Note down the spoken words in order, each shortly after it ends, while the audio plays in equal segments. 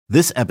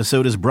This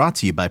episode is brought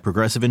to you by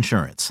Progressive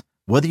Insurance.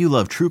 Whether you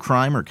love true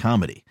crime or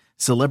comedy,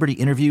 celebrity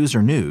interviews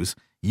or news,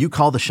 you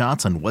call the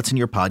shots on what's in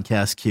your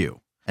podcast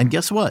queue. And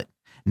guess what?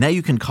 Now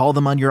you can call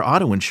them on your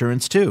auto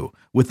insurance too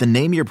with the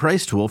Name Your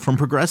Price tool from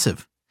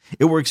Progressive.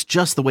 It works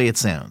just the way it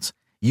sounds.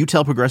 You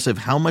tell Progressive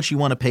how much you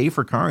want to pay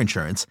for car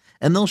insurance,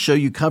 and they'll show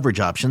you coverage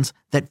options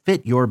that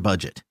fit your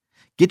budget.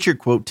 Get your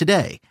quote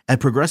today at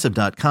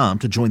Progressive.com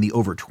to join the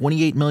over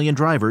 28 million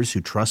drivers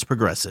who trust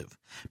Progressive.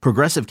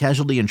 Progressive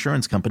Casualty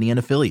Insurance Company and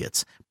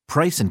Affiliates.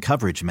 Price and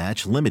coverage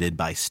match limited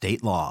by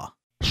state law.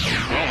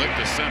 Well hit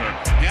the center.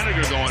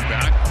 Haniger going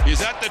back.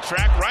 He's at the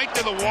track, right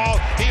to the wall.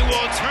 He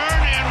will turn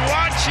and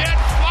watch it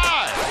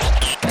fly.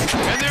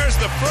 And there's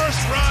the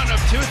first run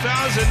of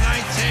 2019.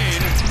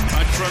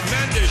 A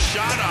tremendous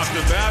shot off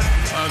the bat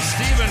of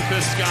Stephen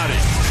Piscotty.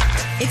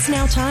 It's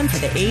now time for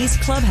the A's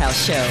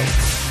Clubhouse Show.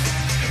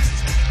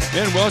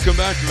 And welcome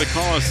back to the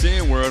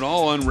Coliseum, where it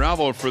all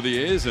unraveled for the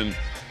A's. And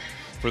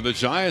for the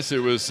Giants, it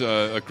was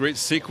a great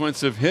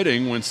sequence of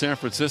hitting when San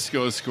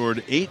Francisco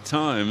scored 8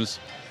 times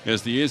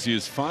as the A's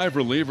used 5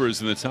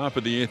 relievers in the top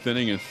of the 8th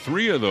inning, and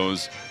 3 of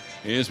those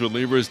A's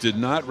relievers did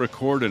not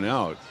record an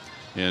out.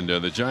 And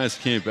the Giants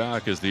came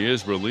back as the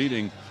A's were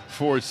leading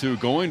 4-2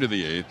 going to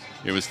the 8th.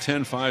 It was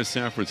 10-5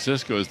 San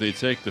Francisco as they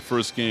take the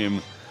first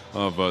game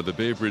of the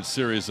Bay Bridge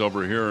series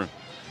over here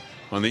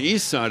on the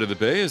east side of the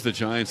Bay as the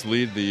Giants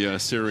lead the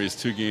series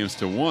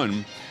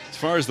 2-1. As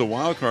far as the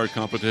wild card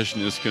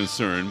competition is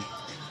concerned,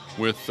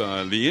 with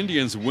the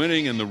Indians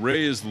winning and the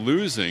Rays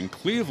losing,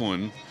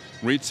 Cleveland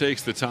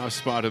retakes the top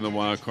spot in the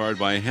wild card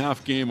by a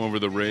half game over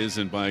the Rays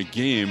and by a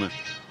game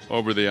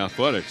over the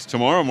Athletics.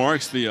 Tomorrow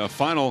marks the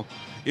final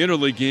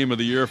interleague game of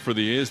the year for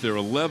the A's. They're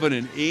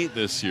 11-8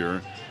 this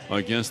year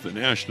against the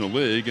National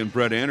League, and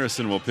Brett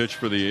Anderson will pitch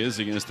for the A's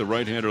against the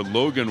right-hander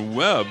Logan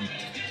Webb,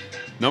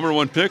 number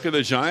 1 pick of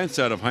the Giants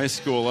out of high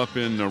school up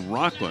in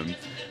Rockland,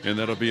 and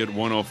that'll be at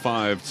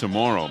 1:05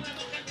 tomorrow.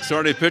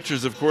 Starting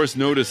pitchers, of course,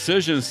 no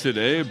decisions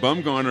today.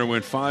 Bumgarner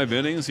went 5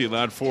 innings. He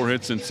allowed 4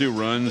 hits and 2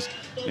 runs.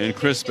 And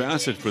Chris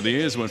Bassett for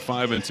the A's went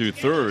 5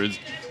 2/3.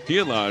 He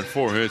allowed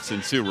 4 hits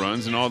and 2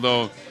 runs. And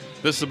although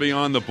this will be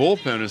on the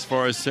bullpen as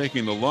far as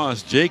taking the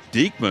loss, Jake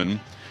Diekman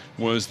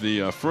was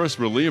the first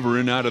reliever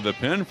in out of the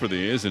pen for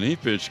the A's, and he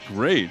pitched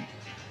great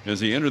as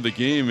he entered the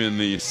game in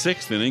the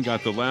 6th inning,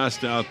 got the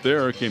last out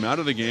there, came out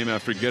of the game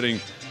after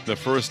getting the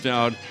first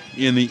out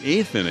in the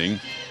 8th inning.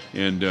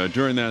 And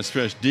during that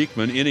stretch,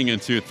 Diekman, inning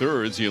and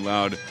 2/3, he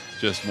allowed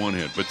just 1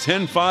 hit. But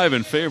 10-5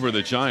 in favor of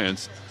the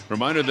Giants.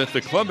 Reminder that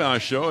the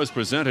Clubhouse Show is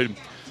presented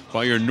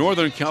by your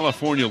Northern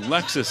California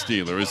Lexus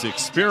dealers.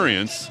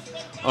 Experience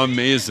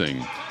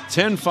amazing.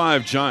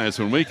 10-5 Giants.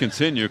 When we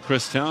continue,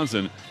 Chris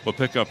Townsend will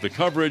pick up the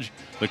coverage.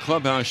 The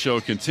Clubhouse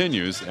Show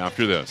continues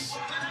after this.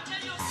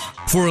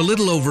 For a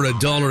little over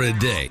 $1 a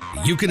day,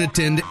 you can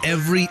attend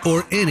every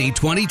or any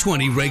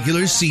 2020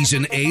 regular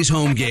season A's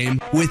home game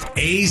with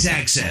A's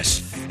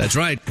Access. That's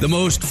right, the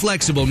most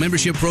flexible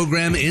membership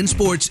program in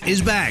sports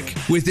is back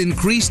with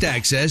increased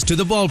access to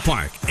the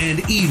ballpark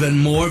and even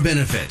more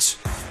benefits.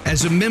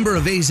 As a member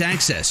of A's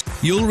Access,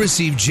 you'll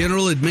receive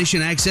general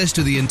admission access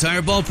to the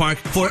entire ballpark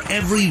for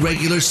every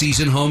regular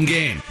season home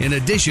game, in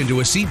addition to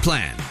a seat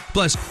plan.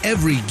 Plus,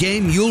 every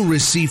game you'll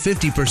receive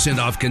 50%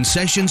 off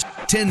concessions,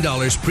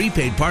 $10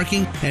 prepaid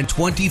parking, and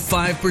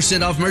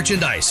 25% off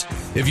merchandise.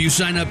 If you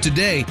sign up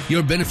today,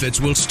 your benefits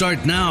will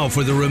start now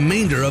for the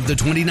remainder of the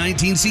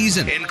 2019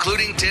 season,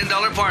 including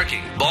 $10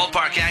 parking,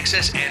 ballpark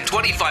access, and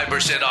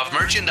 25% off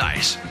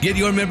merchandise. Get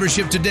your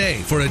membership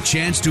today for a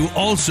chance to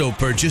also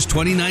purchase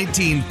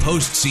 2019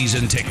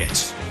 postseason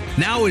tickets.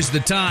 Now is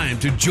the time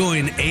to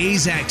join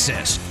A's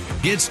Access.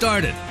 Get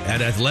started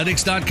at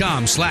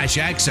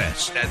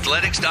athletics.com/access.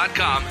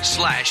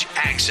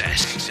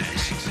 Athletics.com/access.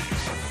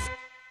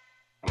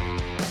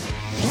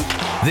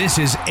 This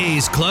is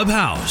A's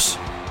Clubhouse.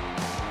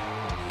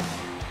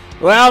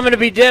 Well, I'm going to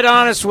be dead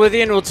honest with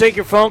you, and we'll take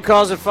your phone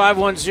calls at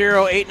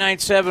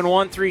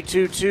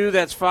 510-897-1322.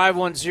 That's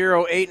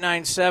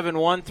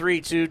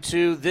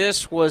 510-897-1322.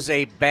 This was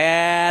a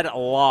bad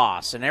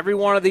loss, and every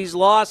one of these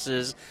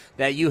losses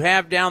that you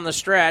have down the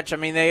stretch, I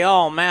mean, they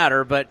all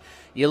matter, but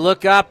you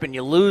look up and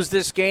you lose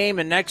this game,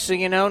 and next thing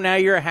you know, now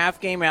you're a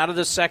half game out of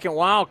the second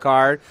wild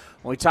card.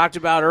 We talked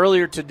about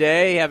earlier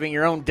today having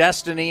your own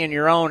destiny in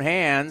your own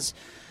hands.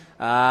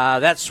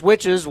 That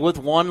switches with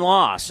 1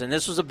 loss, and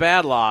this was a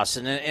bad loss.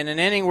 And in an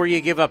inning where you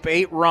give up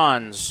 8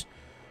 runs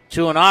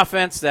to an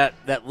offense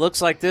that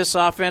looks like this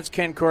offense,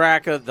 Ken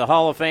Koraka, the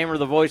Hall of Famer,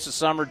 the voice of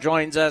summer,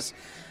 joins us.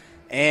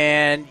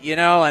 And, you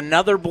know,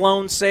 another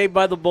blown save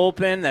by the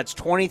bullpen. That's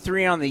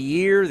 23 on the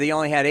year. They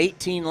only had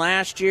 18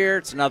 last year.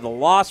 It's another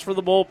loss for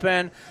the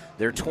bullpen.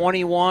 They're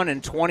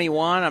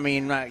 21-21. I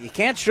mean, you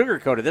can't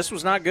sugarcoat it. This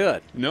was not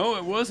good. No,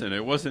 it wasn't.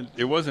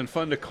 It wasn't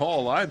fun to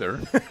call either.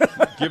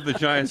 Give the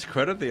Giants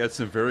credit. They had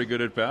some very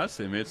good at-bats.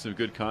 They made some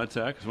good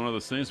contact. It's one of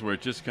those things where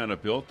it just kind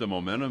of built, the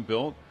momentum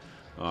built,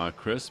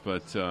 Chris.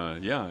 But,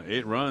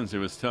 8 runs. It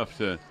was tough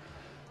to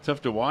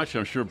watch.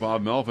 I'm sure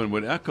Bob Melvin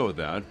would echo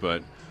that.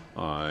 But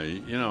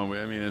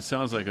It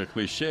sounds like a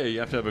cliche. You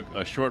have to have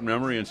a short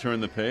memory and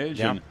turn the page.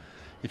 Yeah. And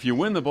if you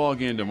win the ball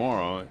game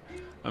tomorrow,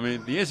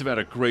 the A's have had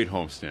a great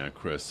homestand,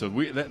 Chris. So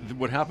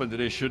what happened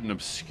today shouldn't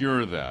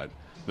obscure that.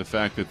 The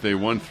fact that they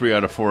won 3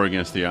 out of 4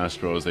 against the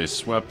Astros, they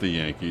swept the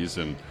Yankees,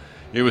 and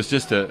it was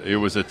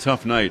a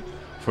tough night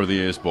for the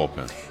A's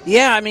bullpen.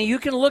 Yeah, you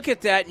can look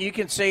at that and you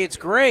can say it's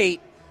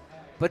great,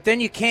 but then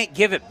you can't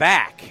give it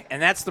back,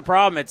 and that's the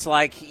problem. It's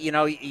like,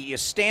 you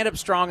stand up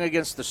strong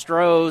against the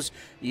Stros,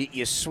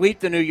 you sweep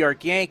the New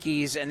York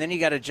Yankees, and then you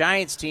got a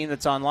Giants team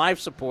that's on life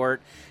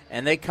support,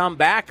 and they come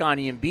back on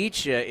you and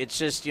beat you. It's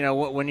just,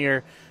 when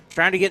you're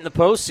trying to get in the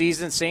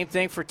postseason, same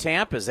thing for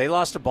Tampa's. They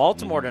lost to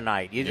Baltimore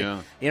tonight.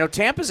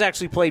 Tampa's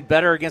actually played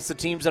better against the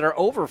teams that are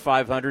over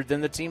 500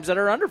 than the teams that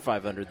are under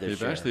 500 this year.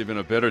 They've actually been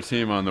a better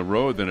team on the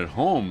road than at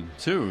home,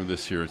 too,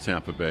 this year at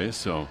Tampa Bay,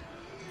 so...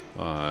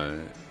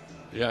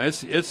 I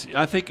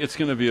think it's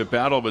going to be a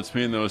battle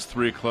between those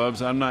 3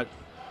 clubs. I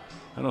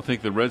don't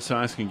think the Red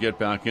Sox can get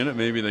back in it.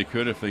 Maybe they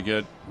could if they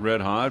get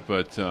red hot,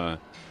 but it's a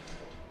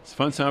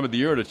fun time of the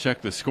year to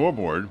check the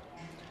scoreboard.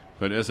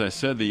 But as I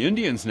said, the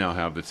Indians now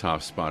have the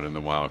top spot in the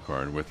wild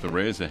card, with the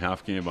Rays a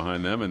half game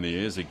behind them and the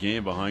A's a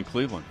game behind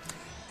Cleveland.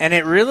 And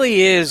it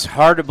really is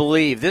hard to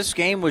believe. This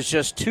game was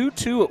just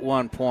 2-2 at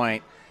one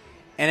point,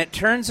 and it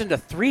turns into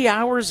 3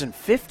 hours and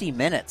 50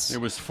 minutes. It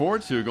was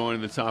 4-2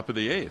 going to the top of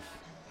the 8th.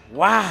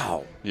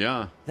 Wow.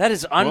 Yeah. That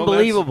is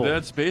unbelievable. Well,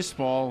 that's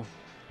baseball.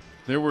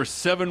 There were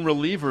 7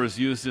 relievers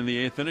used in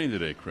the 8th inning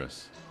today,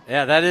 Chris.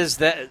 Yeah,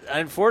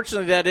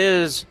 unfortunately, that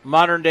is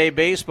modern-day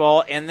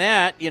baseball, and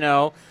that,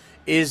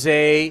 is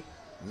a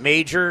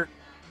major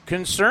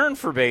concern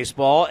for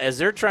baseball as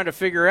they're trying to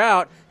figure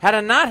out how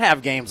to not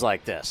have games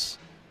like this.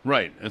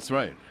 Right. That's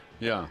right.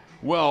 Yeah.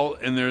 Well,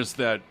 and there's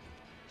the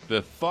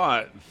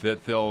thought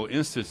that they'll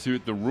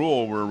institute the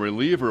rule where a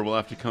reliever will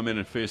have to come in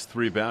and face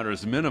 3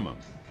 batters minimum.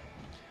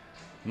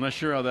 I'm not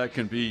sure how that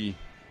can be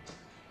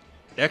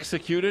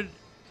executed.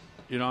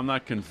 I'm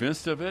not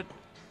convinced of it,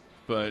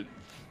 but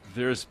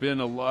there's been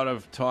a lot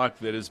of talk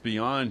that is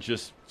beyond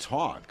just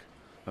talk.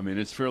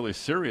 It's fairly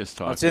serious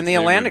talk. It's in the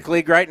Atlantic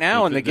League right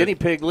now, in the Guinea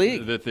Pig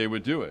League. That they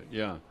would do it,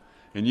 yeah.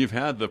 And you've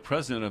had the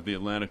president of the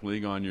Atlantic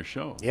League on your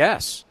show.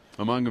 Yes.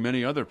 Among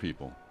many other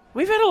people.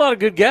 We've had a lot of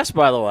good guests,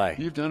 by the way.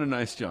 You've done a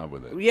nice job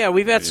with it. Yeah,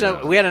 we've had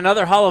some. We had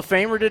another Hall of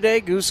Famer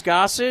today, Goose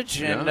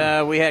Gossage,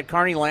 and we had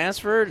Carney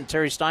Lansford and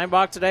Terry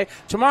Steinbach today.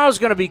 Tomorrow's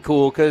going to be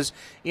cool because,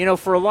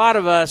 for a lot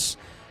of us,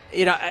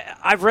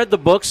 I've read the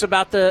books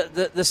about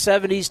the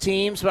 70s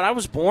teams, but I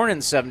was born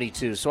in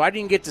 72, so I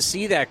didn't get to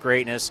see that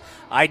greatness.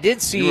 I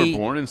did see. You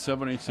were born in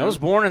 72? I was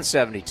born in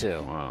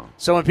 72. Wow.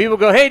 So when people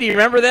go, hey, do you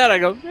remember that? I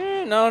go,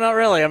 no, not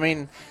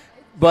really.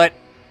 But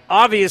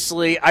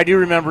obviously, I do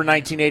remember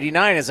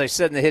 1989, as I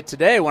said in the hit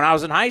today. When I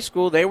was in high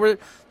school, they were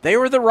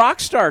the rock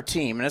star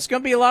team, and it's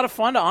going to be a lot of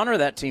fun to honor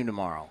that team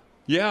tomorrow.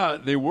 Yeah,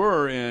 they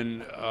were,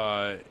 and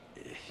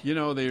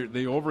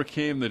they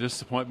overcame the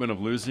disappointment of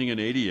losing in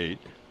 '88.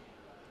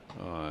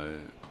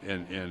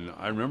 And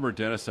I remember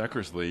Dennis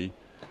Eckersley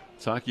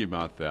talking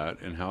about that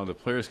and how the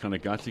players kind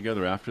of got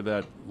together after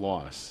that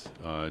loss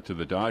to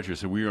the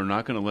Dodgers, and we are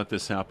not going to let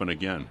this happen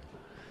again.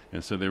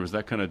 And so there was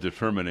that kind of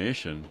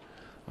determination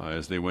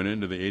as they went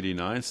into the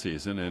 '89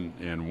 season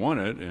and won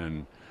it.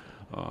 And,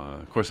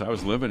 of course, I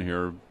was living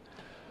here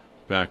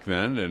back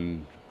then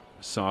and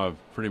saw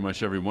pretty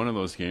much every one of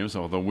those games,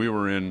 although we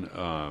were in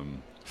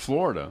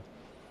Florida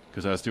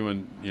because I was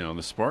doing,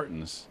 the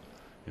Spartans.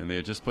 And they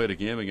had just played a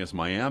game against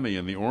Miami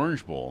in the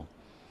Orange Bowl.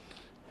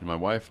 And my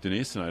wife,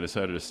 Denise, and I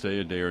decided to stay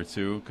a day or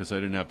two because I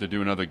didn't have to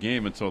do another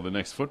game until the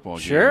next football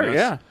game. Sure,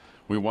 yeah.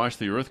 We watched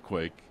the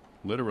earthquake,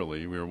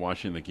 literally. We were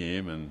watching the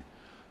game and,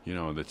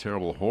 the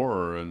terrible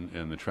horror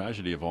and the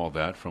tragedy of all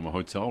that from a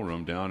hotel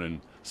room down in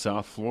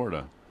South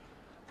Florida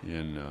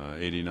in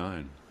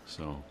 '89.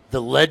 So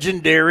the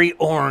legendary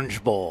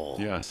Orange Bowl.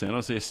 Yeah, San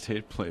Jose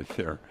State played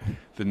there.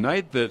 The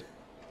night that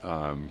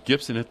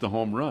Gibson hit the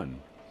home run,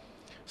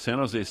 San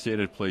Jose State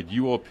had played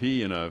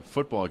UOP in a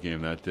football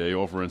game that day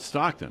over in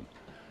Stockton.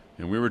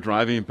 And we were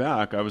driving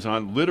back. I was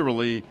on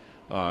literally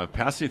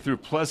passing through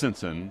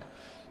Pleasanton,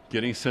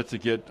 getting set to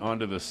get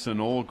onto the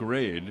Sunol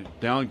grade,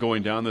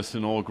 going down the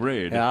Sunol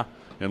grade,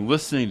 and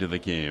listening to the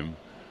game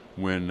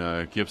when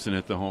Gibson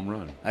hit the home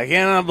run. I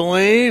cannot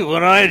believe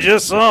what I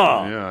just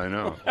saw. Yeah, I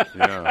know.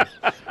 Yeah.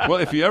 Well,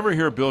 if you ever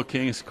hear Bill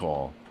King's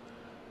call,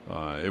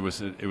 it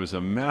was a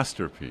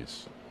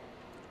masterpiece.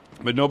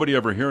 But nobody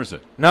ever hears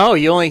it. No,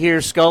 you only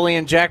hear Scully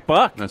and Jack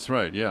Buck. That's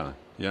right, yeah.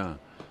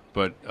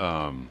 But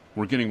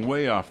we're getting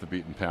way off the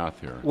beaten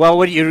path here. Well,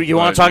 what you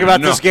want to talk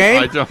about this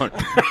game? I don't.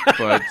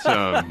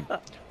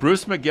 But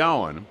Bruce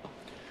McGowan.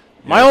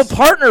 My old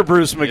partner,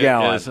 Bruce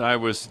McGowan. As I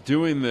was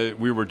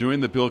we were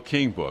doing the Bill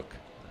King book,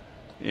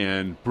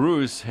 and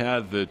Bruce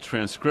had the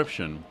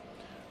transcription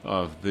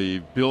of the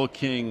Bill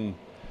King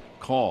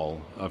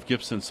call of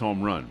Gibson's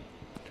home run,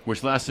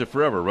 which lasted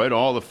forever, right?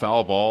 All the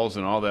foul balls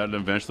and all that, and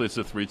eventually it's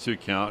a 3-2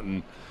 count,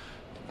 and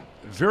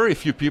very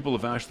few people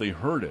have actually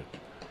heard it.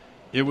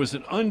 It was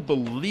an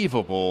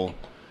unbelievable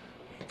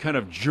kind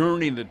of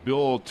journey that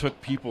Bill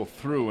took people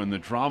through and the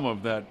drama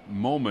of that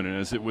moment, and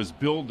as it was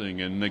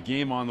building and the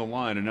game on the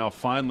line, and now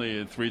finally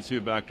a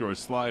 3-2 backdoor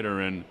slider,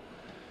 and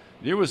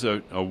it was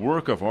a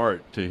work of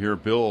art to hear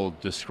Bill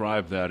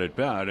describe that at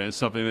bat, and it's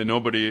something that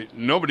nobody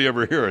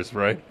ever hears,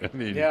 right? I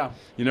mean,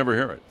 you never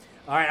hear it.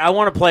 All right, I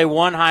want to play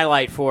one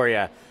highlight for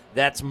you.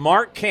 That's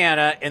Mark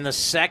Canha in the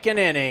second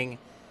inning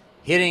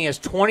hitting his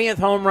 20th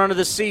home run of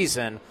the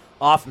season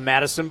off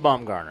Madison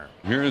Bumgarner.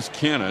 Here's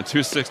Canha,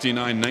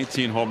 269,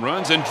 19 home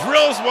runs, and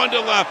drills one to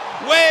left,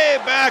 way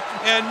back,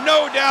 and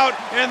no doubt,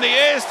 and the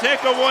A's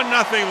take a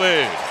 1-0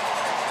 lead.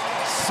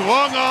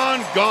 Swung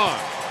on, gone.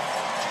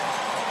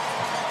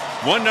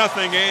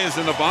 1-0 A's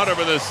in the bottom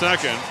of the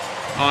second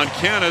on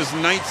Canha's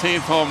 19th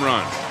home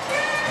run.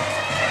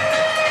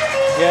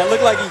 Yeah, it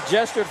looked like he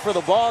gestured for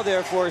the ball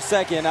there for a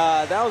second.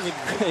 That was he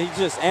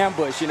just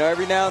ambushed.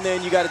 Every now and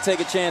then you got to take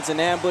a chance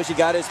and ambush. He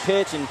got his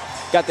pitch and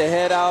got the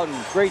head out,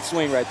 and great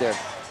swing right there.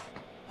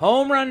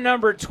 Home run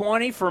number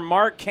 20 for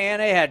Mark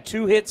Canha. Had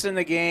 2 hits in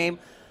the game.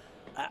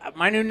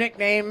 My new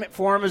nickname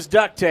for him is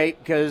Duct Tape,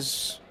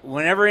 because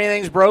whenever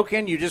anything's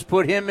broken, you just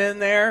put him in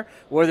there,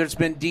 whether it's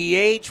been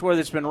DH,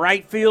 whether it's been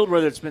right field,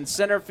 whether it's been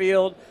center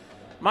field.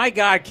 My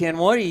God, Ken,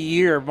 what a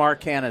year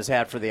Mark Canha has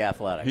had for the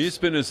Athletics. He's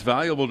been as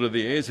valuable to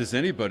the A's as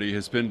anybody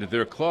has been to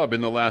their club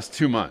in the last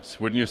 2 months,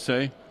 wouldn't you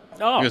say?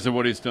 Oh. Because of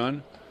what he's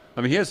done?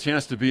 I mean, he has a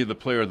chance to be the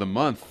player of the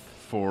month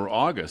for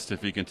August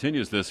if he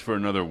continues this for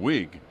another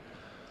week.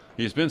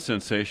 He's been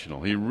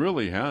sensational. He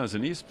really has,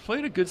 and he's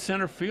played a good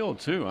center field,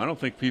 too. I don't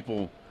think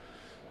people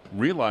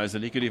realize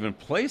that he could even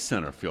play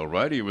center field,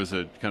 right? He was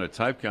a kind of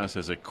typecast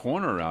as a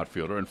corner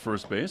outfielder and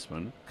first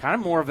baseman. Kind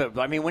of more of it.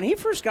 I mean, when he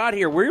first got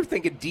here, we were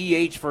thinking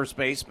DH first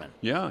baseman.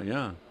 Yeah.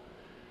 It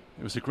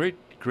was a great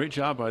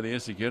job by the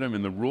A's to get him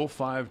in the Rule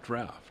 5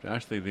 draft.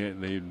 Actually,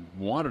 they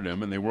wanted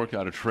him, and they worked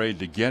out a trade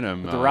to get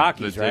him the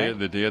Rockies,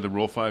 the day of the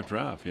Rule 5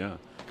 draft, yeah.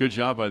 Good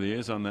job by the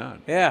A's on that.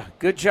 Yeah,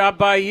 good job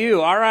by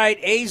you. All right,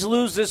 A's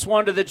lose this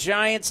one to the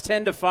Giants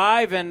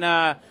 10-5,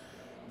 and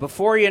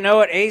before you know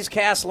it, A's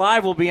Cast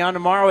Live will be on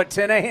tomorrow at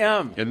 10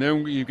 a.m. And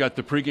then you've got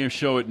the pregame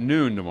show at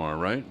noon tomorrow,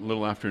 right? A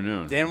little after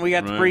noon. Then we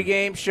got the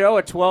pregame show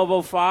at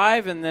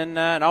 12:05, and then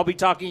and I'll be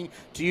talking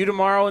to you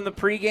tomorrow in the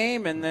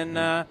pregame, and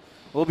then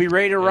we'll be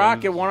ready to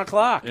rock at 1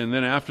 o'clock. And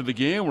then after the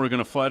game, we're going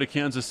to fly to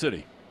Kansas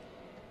City.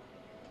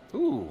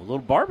 Ooh, a little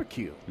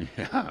barbecue.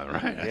 Yeah,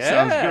 right. That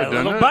sounds good, doesn't a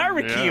little it?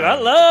 barbecue. Yeah. I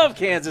love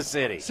Kansas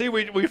City. See,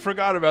 we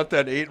forgot about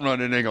that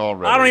 8-run inning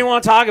already. I don't even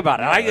want to talk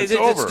about it. It's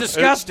over. It's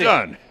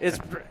disgusting. It's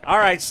done. All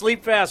right,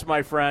 sleep fast,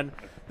 my friend.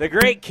 The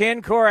great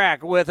Ken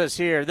Korach with us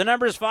here. The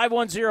number is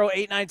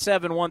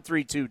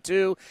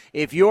 510-897-1322.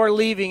 If you're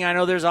leaving, I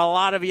know there's a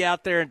lot of you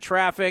out there in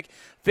traffic.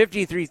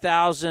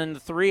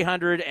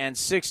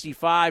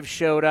 53,365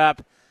 showed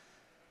up.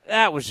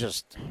 That was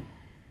just –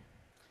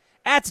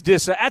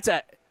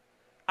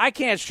 I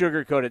can't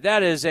sugarcoat it.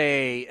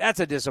 That's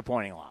a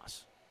disappointing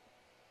loss.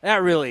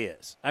 That really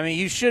is. I mean,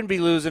 you shouldn't be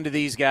losing to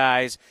these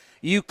guys.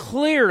 You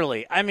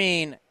clearly,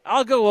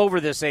 I'll go over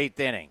this 8th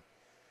inning.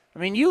 I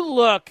mean, you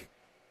look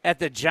at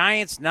the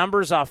Giants'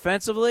 numbers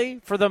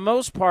offensively, for the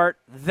most part,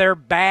 they're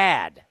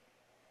bad.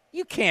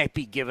 You can't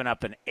be giving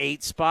up an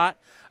 8 spot.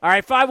 All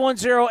right,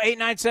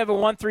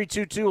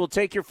 510-897-1322. We'll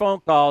take your phone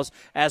calls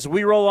as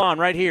we roll on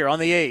right here on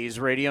the A's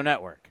Radio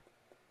Network.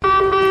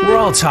 We're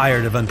all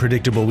tired of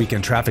unpredictable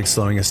weekend traffic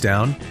slowing us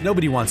down.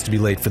 Nobody wants to be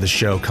late for the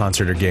show,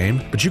 concert, or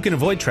game, but you can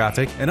avoid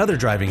traffic and other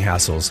driving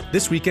hassles.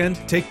 This weekend,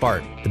 take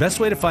BART. The best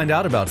way to find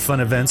out about fun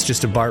events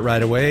just a BART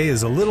ride away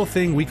is a little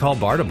thing we call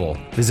BARTable.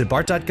 Visit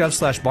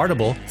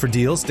BART.gov/BARTable for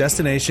deals,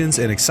 destinations,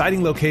 and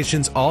exciting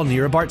locations all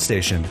near a BART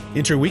station.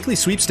 Enter weekly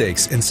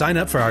sweepstakes and sign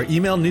up for our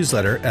email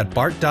newsletter at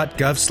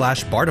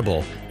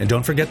BART.gov/BARTable. And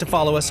don't forget to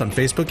follow us on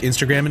Facebook,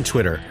 Instagram, and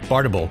Twitter.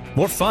 BARTable.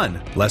 More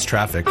fun, less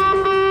traffic.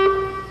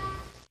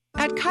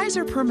 At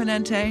Kaiser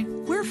Permanente,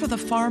 we're for the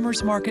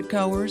farmers market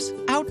goers,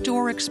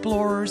 outdoor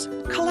explorers,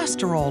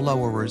 cholesterol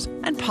lowerers,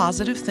 and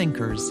positive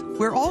thinkers.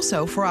 We're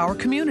also for our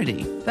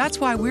community. That's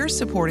why we're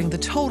supporting the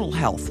total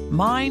health,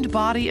 mind,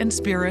 body, and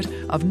spirit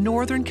of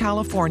Northern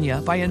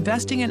California by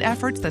investing in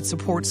efforts that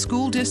support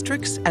school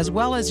districts as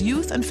well as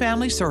youth and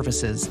family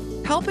services,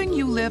 helping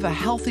you live a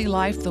healthy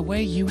life the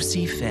way you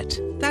see fit.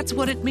 That's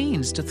what it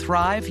means to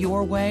thrive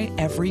your way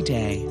every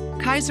day.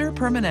 Kaiser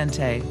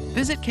Permanente.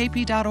 Visit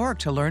kp.org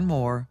to learn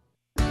more.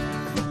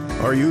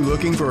 Are you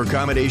looking for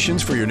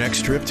accommodations for your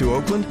next trip to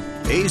Oakland?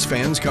 A's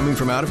fans coming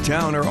from out of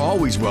town are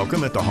always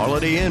welcome at the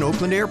Holiday Inn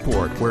Oakland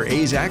Airport, where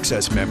A's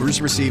Access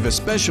members receive a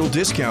special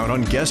discount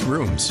on guest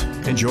rooms.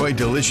 Enjoy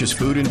delicious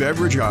food and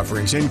beverage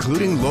offerings,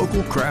 including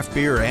local craft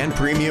beer and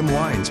premium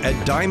wines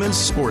at Diamond's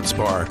Sports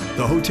Bar,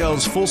 the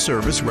hotel's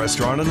full-service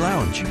restaurant and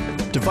lounge.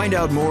 To find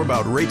out more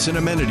about rates and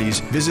amenities,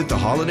 visit the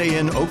Holiday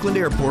Inn Oakland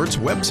Airport's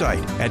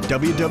website at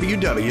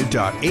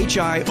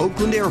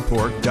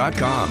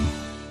www.hioaklandairport.com.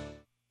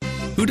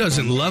 Who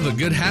doesn't love a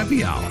good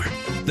happy hour?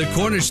 The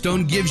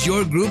Cornerstone gives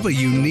your group a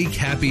unique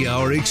happy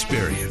hour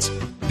experience.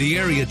 The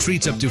area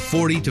treats up to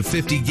 40 to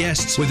 50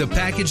 guests with a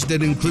package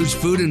that includes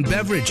food and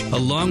beverage,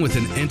 along with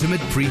an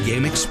intimate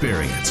pregame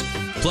experience.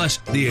 Plus,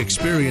 the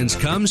experience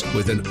comes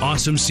with an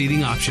awesome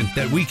seating option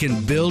that we can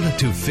build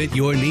to fit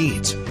your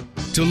needs.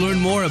 To learn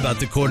more about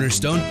the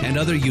Cornerstone and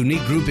other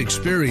unique group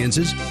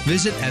experiences,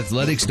 visit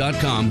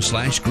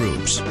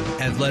athletics.com/groups.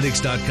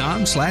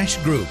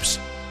 Athletics.com/groups.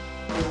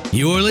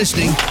 You're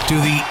listening to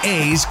the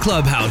A's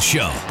Clubhouse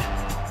Show.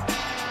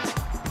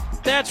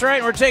 That's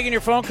right. We're taking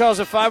your phone calls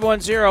at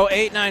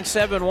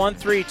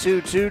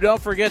 510-897-1322.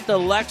 Don't forget the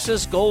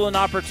Lexus Golden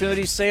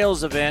Opportunity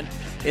Sales Event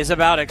is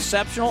about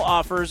exceptional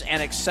offers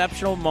and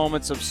exceptional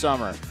moments of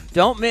summer.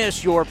 Don't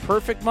miss your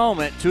perfect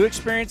moment to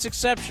experience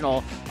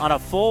exceptional on a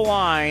full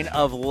line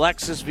of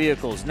Lexus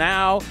vehicles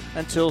now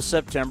until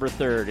September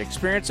 3rd.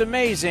 Experience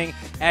amazing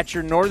at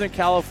your Northern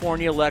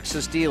California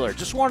Lexus dealer.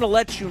 Just want to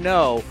let you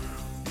know,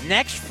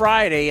 next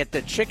Friday at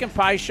the Chicken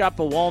Pie Shop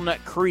of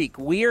Walnut Creek,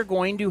 we are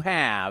going to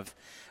have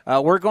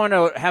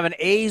an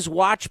A's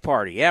watch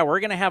party. Yeah, we're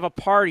going to have a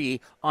party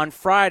on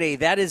Friday.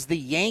 That is the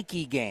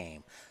Yankee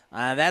game.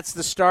 That's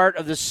the start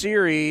of the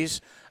series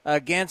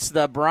against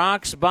the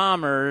Bronx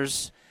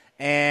Bombers,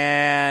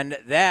 and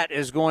that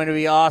is going to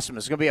be awesome.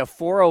 It's going to be a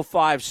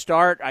 4:05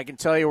 start. I can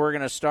tell you we're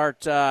going to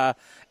start at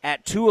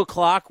 2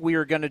 o'clock. We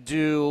are going to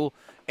do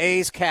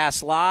A's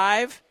Cast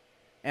Live,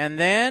 and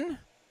then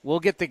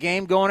we'll get the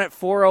game going at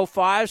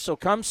 4:05, so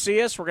come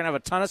see us. We're going to have a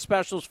ton of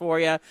specials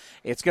for you.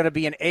 It's going to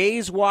be an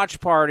A's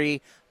watch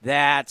party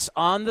that's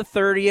on the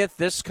 30th,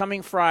 this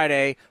coming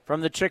Friday,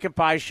 from the Chicken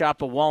Pie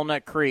Shop of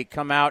Walnut Creek.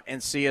 Come out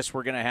and see us.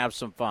 We're going to have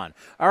some fun.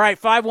 All right,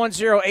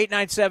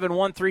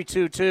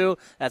 510-897-1322.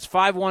 That's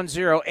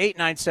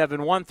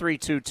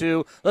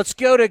 510-897-1322. Let's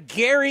go to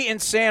Gary in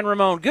San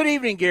Ramon. Good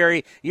evening,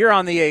 Gary. You're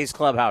on the A's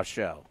Clubhouse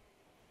Show.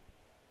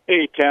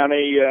 Hey,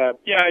 Tony. I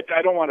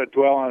don't want to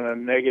dwell on a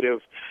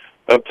negative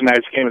of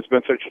tonight's game. It's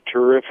been such a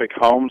terrific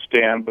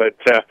homestand, but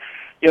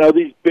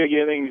these big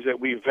innings that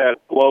we've had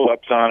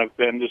blow-ups on have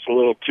been just a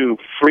little too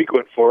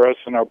frequent for us,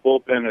 and our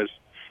bullpen is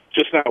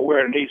just not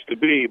where it needs to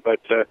be.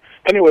 But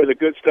anyway, the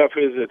good stuff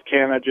is that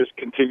Canna just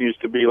continues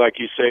to be, like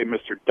you say,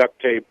 Mr.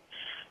 Duct Tape,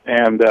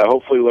 and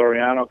hopefully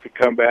Laureano could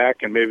come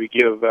back and maybe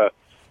give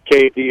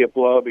KD a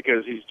blow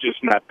because he's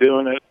just not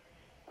doing it.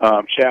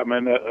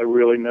 Chapman,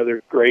 really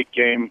another great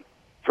game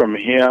from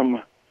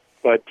him.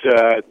 But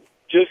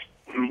just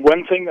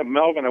one thing that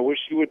Melvin, I wish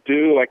he would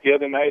do, like the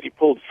other night, he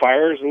pulled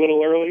Fires a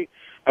little early.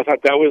 I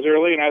thought that was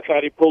early, and I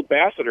thought he pulled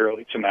Bassett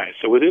early tonight.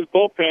 So with his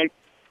bullpen,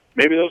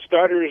 maybe those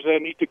starters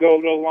need to go a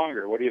little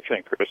longer. What do you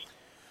think, Chris?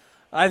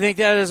 I think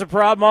that is a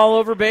problem all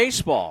over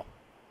baseball.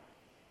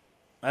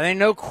 I think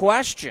no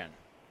question.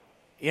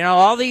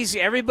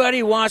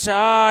 Everybody wants,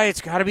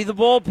 it's got to be the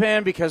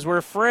bullpen because we're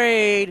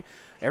afraid.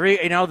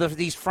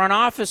 These front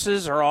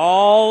offices are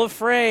all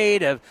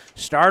afraid of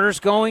starters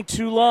going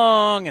too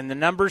long, and the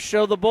numbers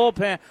show the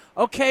bullpen.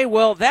 Okay,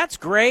 well, that's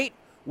great,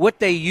 what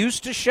they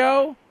used to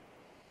show,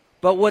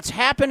 but what's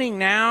happening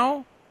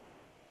now,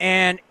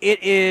 and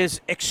it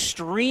is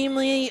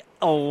extremely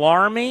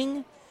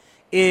alarming,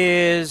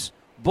 is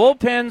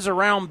bullpens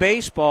around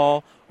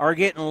baseball are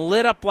getting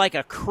lit up like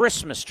a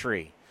Christmas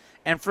tree.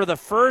 And for the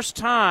first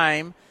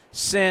time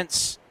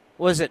since,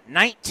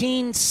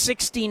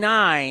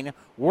 1969,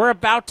 we're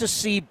about to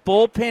see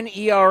bullpen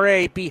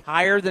ERA be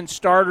higher than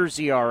starters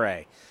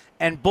ERA.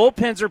 And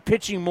bullpens are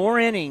pitching more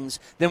innings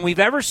than we've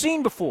ever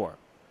seen before.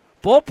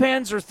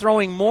 Bullpens are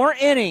throwing more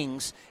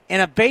innings in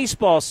a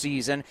baseball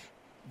season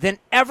than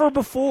ever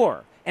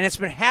before. And it's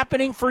been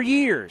happening for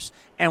years.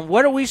 And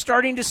what are we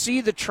starting to see,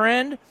 the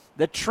trend?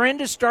 The trend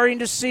is starting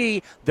to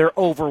see they're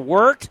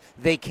overworked,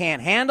 they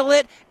can't handle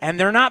it, and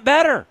they're not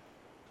better.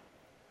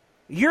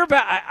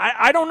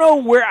 I don't know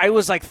where I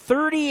was, like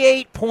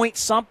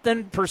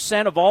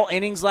 38-point-something% of all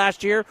innings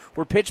last year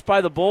were pitched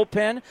by the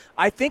bullpen.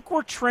 I think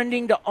we're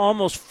trending to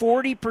almost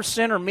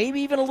 40% or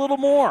maybe even a little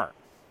more.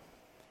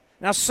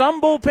 Now,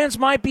 some bullpens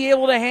might be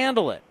able to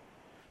handle it.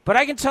 But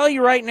I can tell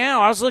you right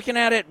now, I was looking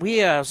at it,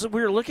 we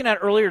were looking at it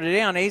earlier today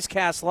on A's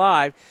Cast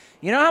Live.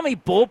 You know how many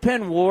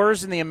bullpen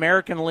wars in the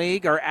American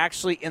League are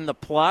actually in the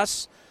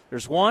plus?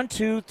 There's 1,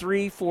 2,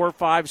 3, 4,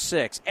 5,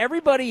 6.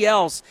 Everybody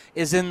else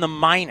is in the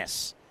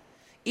minus.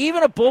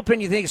 Even a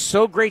bullpen you think is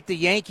so great, the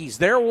Yankees,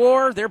 their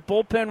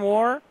bullpen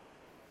war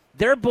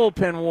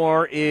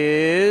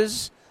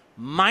is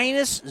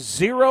minus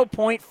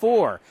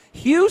 0.4.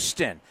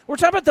 Houston, we're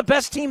talking about the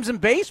best teams in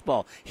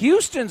baseball.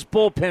 Houston's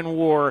bullpen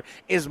war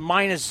is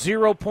minus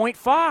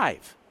 0.5.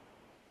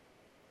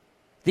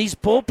 These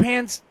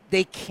bullpens,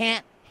 they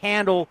can't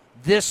handle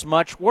this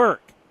much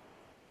work.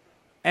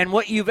 And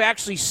what you've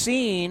actually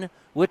seen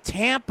with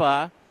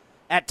Tampa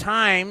at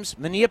times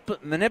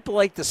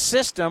manipulate the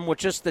system with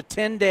just the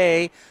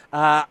 10-day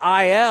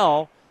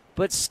IL,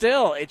 but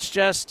still, it's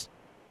just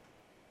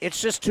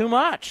too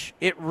much.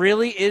 It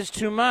really is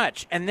too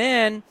much. And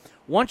then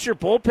once your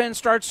bullpen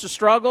starts to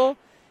struggle,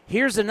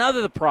 here's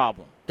another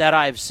problem that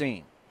I've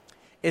seen,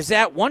 is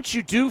that once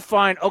you do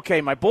find, okay,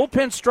 my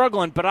bullpen's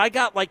struggling, but I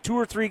got like 2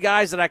 or 3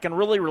 guys that I can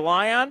really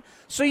rely on,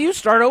 so you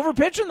start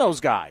over-pitching those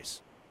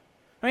guys.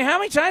 I mean, how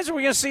many times are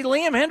we going to see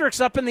Liam Hendricks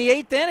up in the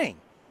 8th inning?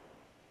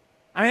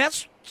 I mean,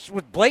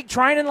 with Blake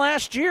Trinan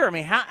last year. I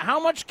mean,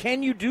 how much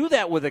can you do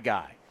that with a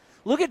guy?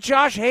 Look at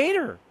Josh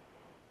Hader.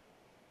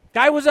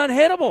 Guy was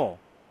unhittable.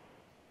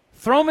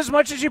 Throw him as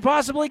much as you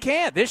possibly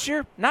can. This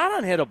year,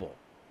 not unhittable.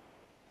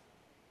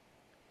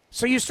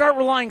 So you start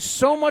relying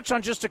so much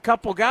on just a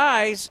couple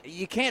guys,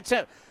 you can't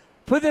tell.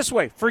 Put it this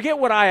way, forget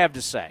what I have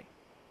to say.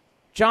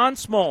 John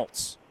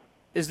Smoltz,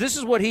 this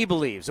is what he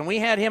believes, and we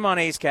had him on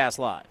A's Cast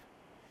Live.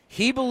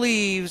 He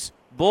believes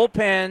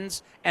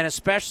bullpens, and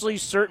especially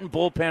certain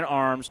bullpen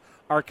arms,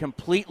 are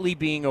completely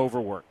being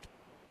overworked.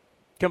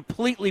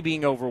 Completely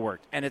being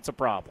overworked, and it's a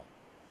problem.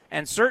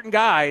 And certain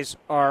guys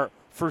are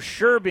for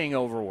sure being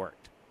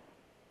overworked.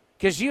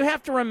 Because you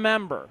have to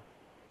remember,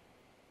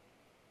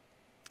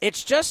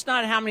 it's just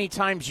not how many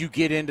times you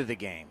get into the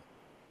game.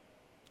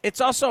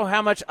 It's also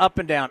how much up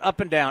and down, up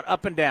and down,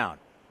 up and down.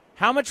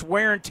 How much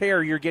wear and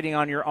tear you're getting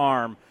on your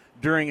arm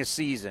during a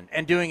season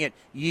and doing it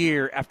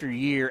year after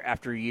year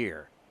after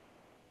year.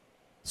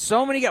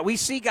 So many guys. We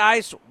see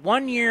guys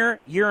 1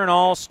 year, you're an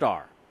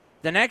all-star.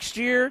 The next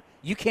year,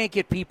 you can't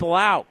get people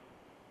out.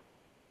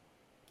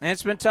 And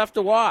it's been tough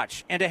to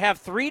watch. And to have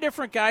 3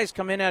 different guys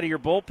come in out of your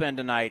bullpen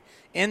tonight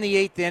in the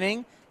 8th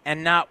inning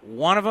and not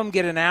one of them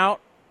get an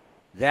out,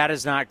 that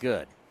is not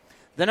good.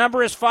 The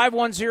number is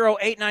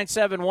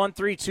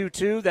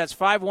 510-897-1322. That's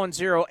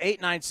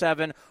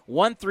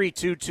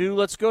 510-897-1322.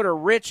 Let's go to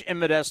Rich in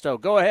Modesto.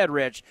 Go ahead,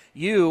 Rich.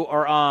 You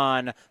are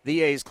on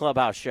the A's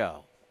Clubhouse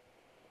Show.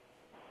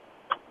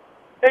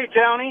 Hey,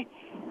 Tony.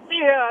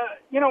 Yeah,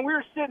 we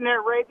were sitting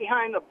there right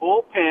behind the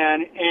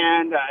bullpen,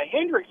 and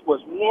Hendricks was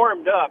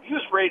warmed up. He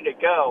was ready to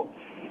go.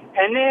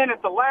 And then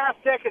at the last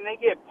second, they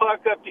get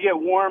Puck up to get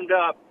warmed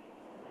up.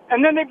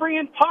 And then they bring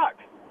in Puck.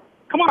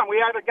 Come on,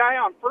 we had a guy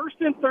on first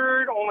and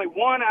third, only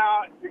 1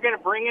 out. You're going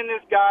to bring in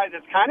this guy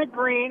that's kind of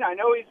green. I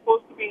know he's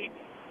supposed to be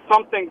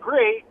something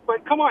great,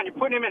 but come on, you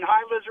put him in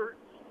high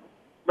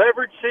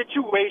leverage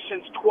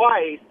situations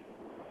twice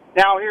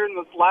now here in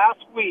this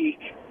last week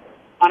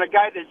on a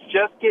guy that's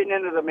just getting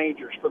into the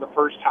majors for the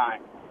first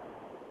time.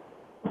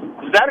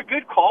 Is that a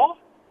good call?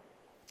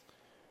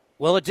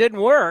 Well, it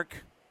didn't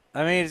work.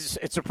 I mean,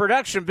 it's a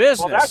production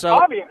business. Well, that's so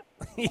obvious.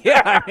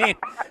 Yeah, I mean,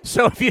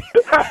 so he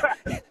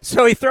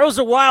throws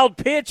a wild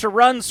pitch, a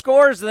run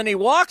scores, and then he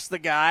walks the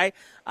guy.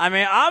 I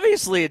mean,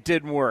 obviously it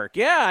didn't work.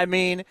 Yeah, I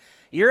mean,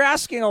 you're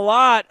asking a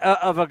lot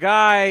of a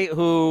guy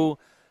who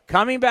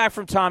coming back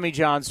from Tommy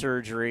John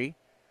surgery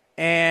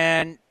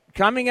and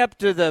coming up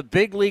to the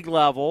big league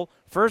level,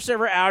 first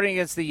ever outing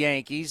against the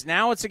Yankees.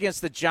 Now it's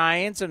against the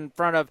Giants in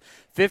front of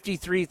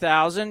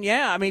 53,000.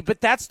 Yeah, I mean, but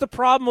that's the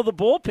problem with the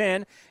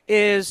bullpen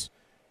is,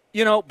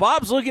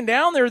 Bob's looking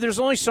down there. There's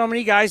only so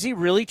many guys he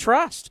really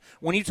trusts.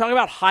 When you talk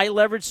about high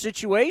leverage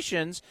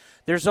situations,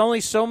 there's only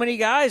so many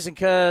guys. And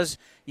because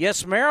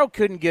Yesmero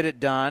couldn't get it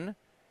done,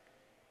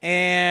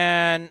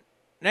 and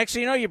next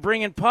thing you know, you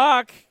bring in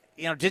Puck.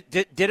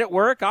 Did it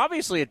work?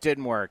 Obviously, it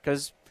didn't work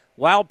because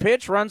wild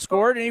pitch, run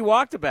scored, and he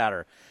walked the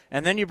batter.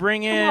 And then you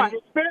bring in. Come on,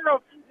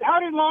 Yesmero. How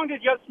long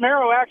did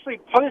Yesmero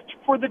actually pitch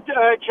for the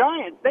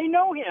Giants? They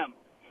know him.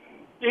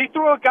 You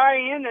throw a guy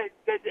in that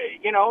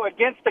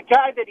against the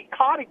guy that he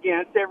caught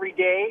against every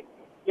day,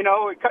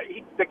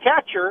 the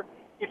catcher,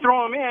 you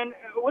throw him in.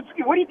 What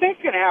do you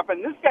think's going to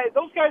happen?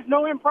 Those guys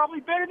know him probably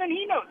better than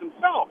he knows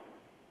himself.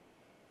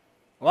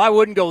 Well, I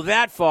wouldn't go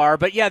that far,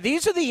 but yeah,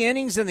 these are the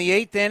innings in the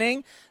 8th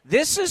inning.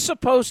 This is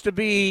supposed to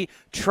be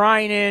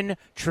Trinan,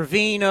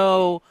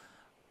 Trevino,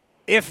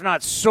 if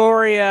not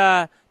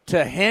Soria,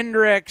 to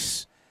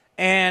Hendricks.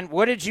 And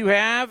what did you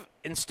have?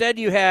 Instead,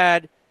 you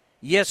had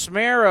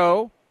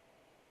Yesmero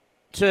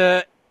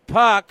to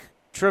Puck,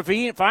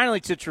 Trevino, finally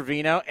to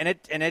Trevino, and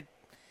it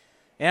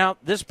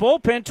this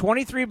bullpen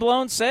 23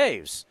 blown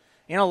saves.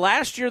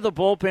 Last year the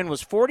bullpen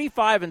was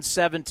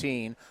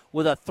 45-17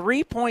 with a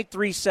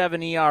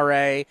 3.37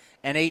 ERA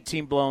and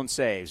 18 blown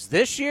saves.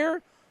 This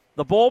year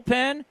the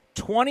bullpen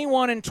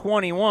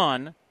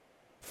 21-21,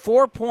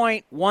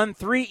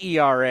 4.13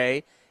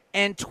 ERA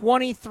and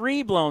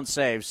 23 blown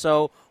saves.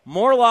 So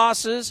more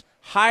losses,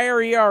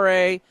 higher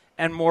ERA,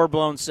 and more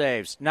blown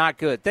saves. Not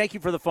good. Thank you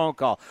for the phone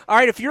call. All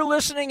right, if you're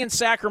listening in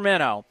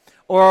Sacramento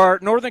or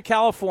Northern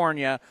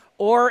California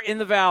or in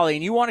the Valley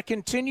and you want to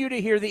continue to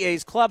hear the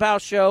A's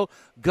Clubhouse Show,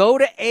 go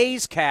to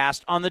A's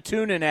Cast on the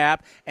TuneIn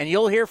app, and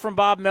you'll hear from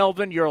Bob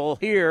Melvin. You'll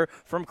hear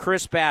from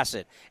Chris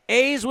Bassett.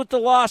 A's with the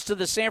loss to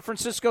the San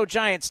Francisco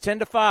Giants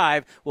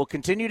 10-5. We'll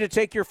continue to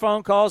take your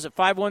phone calls at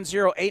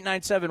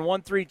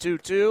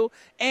 510-897-1322,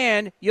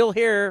 and you'll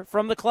hear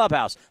from the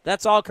Clubhouse.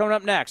 That's all coming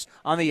up next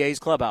on the A's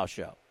Clubhouse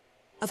Show.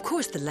 Of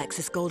course, the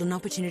Lexus Golden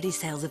Opportunity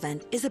Sales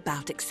Event is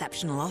about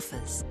exceptional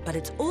offers, but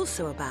it's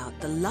also about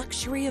the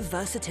luxury of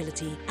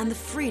versatility and the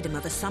freedom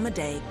of a summer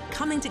day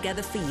coming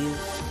together for you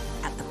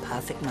at the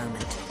perfect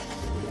moment.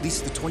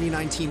 Lease the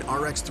 2019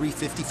 RX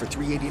 350 for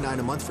 $389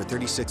 a month for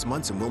 36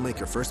 months, and we'll make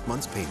your first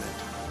month's payment.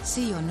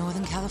 See your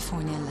Northern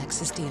California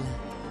Lexus dealer.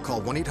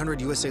 Call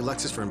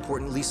 1-800-USA-LEXUS for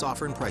important lease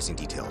offer and pricing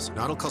details.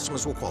 Not all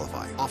customers will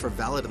qualify. Offer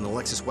valid in the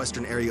Lexus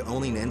Western area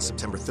only and ends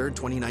September 3rd,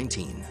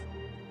 2019.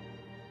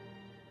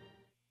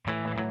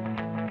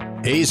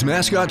 A's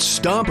mascot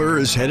Stomper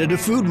is headed to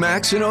Food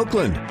Max in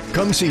Oakland.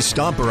 Come see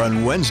Stomper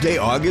on Wednesday,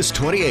 August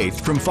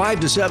 28th from 5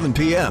 to 7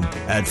 p.m.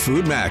 at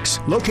Food Max,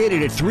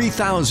 located at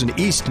 3000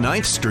 East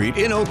 9th Street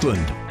in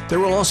Oakland. There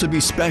will also be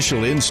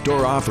special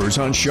in-store offers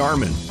on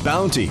Charmin,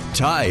 Bounty,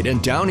 Tide,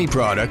 and Downy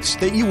products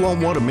that you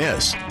won't want to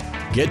miss.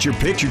 Get your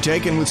picture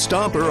taken with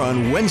Stomper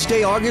on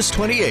Wednesday, August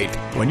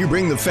 28th when you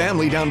bring the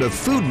family down to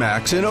Food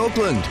Max in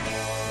Oakland.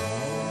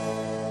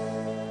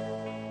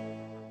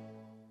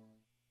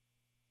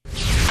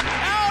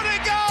 Out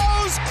it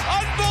goes!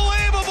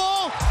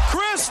 Unbelievable!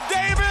 Chris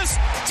Davis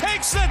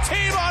takes the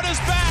team on his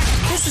back.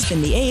 This has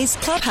been the A's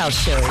Clubhouse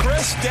Show.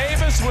 Chris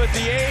Davis with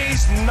the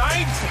A's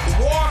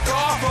 9th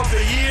walk-off of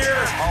the year.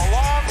 A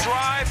long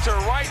drive to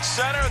right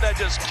center that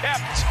just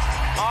kept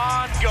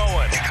on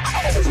going.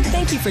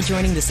 Thank you for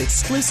joining this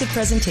exclusive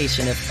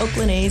presentation of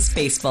Oakland A's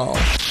baseball.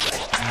 Breaking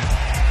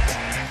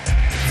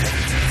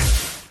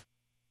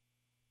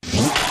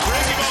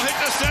ball hit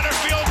to center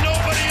field.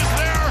 Nobody is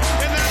there,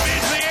 and that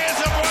means the A's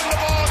have won the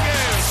ball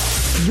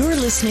game. You're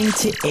listening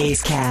to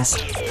A's Cast,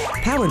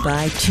 powered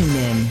by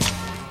TuneIn.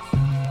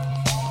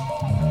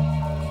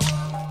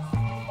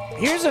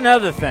 Here's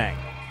another thing.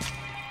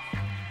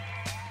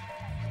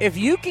 If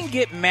you can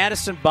get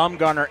Madison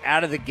Bumgarner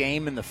out of the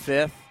game in the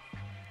 5th,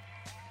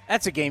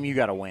 that's a game you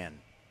got to win.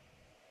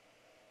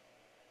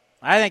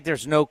 I think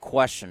there's no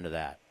question to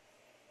that.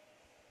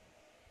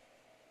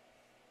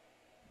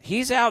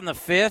 He's out in the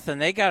 5th,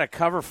 and they got to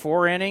cover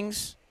 4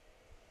 innings.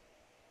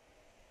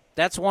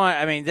 That's one.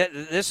 I mean,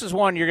 this is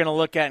one you're going to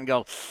look at and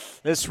go,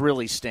 this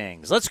really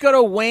stings. Let's go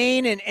to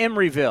Wayne in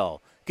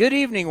Emeryville. Good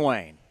evening,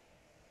 Wayne.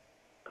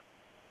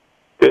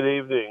 Good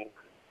evening.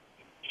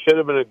 Should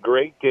have been a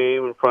great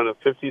game in front of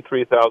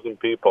 53,000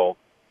 people,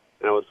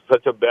 and it was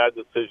such a bad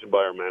decision by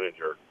our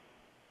manager.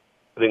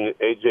 Putting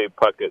AJ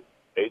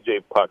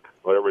Puck,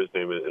 whatever his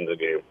name is, in the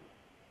game.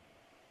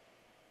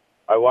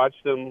 I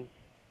watched him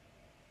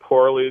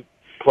poorly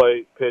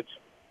pitch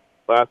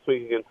last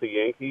week against the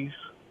Yankees,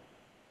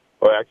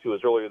 or actually it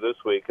was earlier this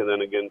week, and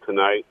then again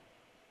tonight.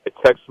 I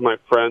texted my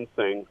friend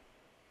saying,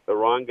 the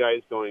wrong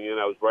guy's going in.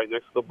 I was right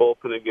next to the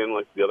bullpen again,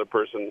 like the other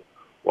person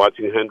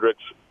watching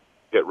Hendricks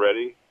get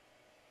ready.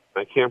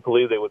 I can't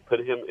believe they would put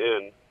him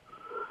in.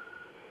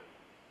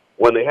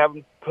 When they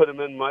haven't put him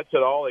in much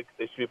at all,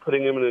 they should be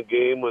putting him in a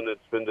game when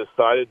it's been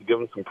decided to give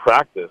him some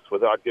practice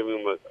without giving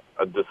him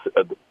a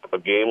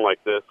game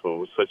like this when it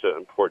was such an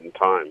important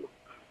time.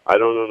 I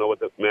don't know what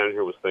the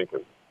manager was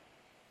thinking.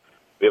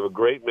 We have a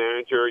great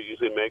manager,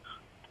 usually makes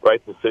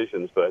right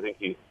decisions, but I think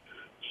he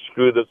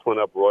screwed this one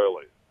up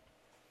royally.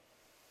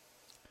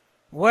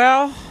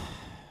 Well,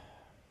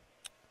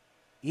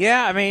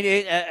 yeah, I mean,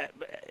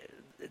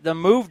 the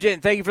move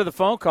didn't – thank you for the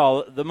phone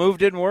call. The move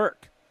didn't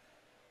work.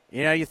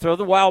 You know, you throw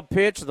the wild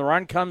pitch, the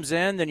run comes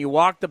in, then you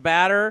walk the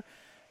batter,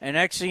 and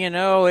next thing you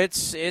know,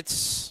 it's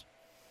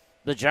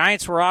the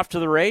Giants were off to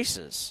the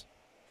races.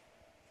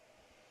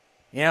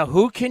 You know,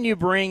 who can you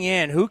bring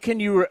in? Who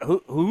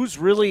is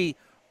really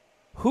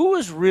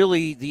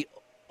the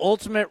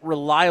ultimate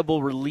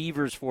reliable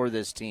relievers for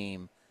this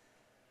team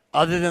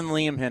other than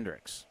Liam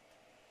Hendricks?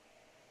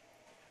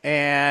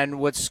 And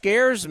what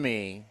scares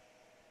me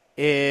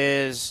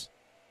is,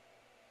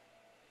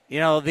 you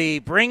know, the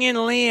bring in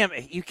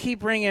Liam. You keep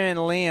bringing in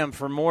Liam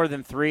for more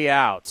than 3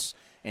 outs,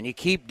 and you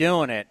keep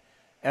doing it.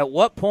 At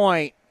what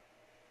point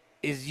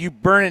is you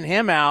burning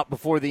him out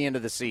before the end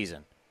of the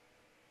season?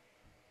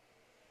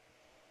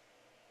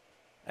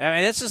 I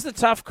mean, this is the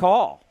tough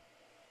call.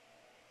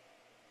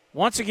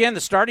 Once again,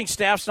 the starting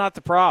staff's not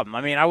the problem.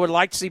 I mean, I would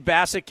like to see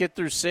Bassett get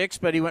through 6,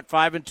 but he went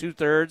 5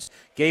 2/3,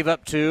 gave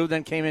up 2,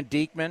 then came in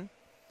Diekman.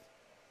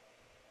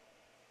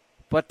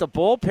 But the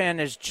bullpen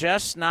is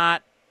just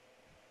not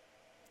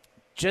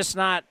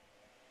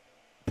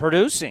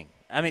producing.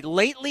 I mean,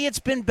 lately it's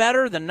been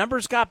better. The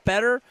numbers got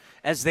better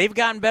as they've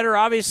gotten better,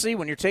 obviously,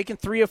 when you're taking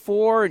 3 of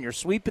 4 and you're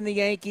sweeping the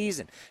Yankees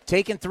and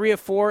taking 3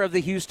 of 4 of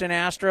the Houston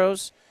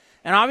Astros.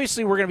 And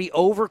obviously we're going to be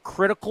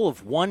overcritical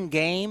of one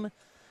game.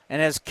 And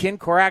as Ken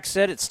Korak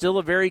said, it's still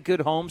a very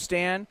good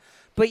homestand.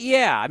 But,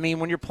 yeah, I mean,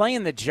 when you're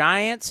playing the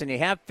Giants and you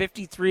have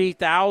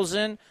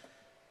 53,000,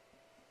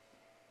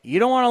 you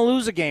don't want to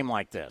lose a game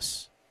like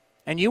this.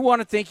 And you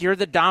want to think you're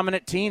the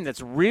dominant team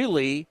that's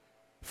really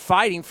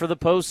fighting for the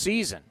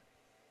postseason.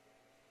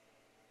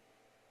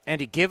 And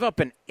to give up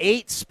an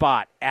 8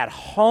 spot at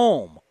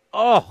home,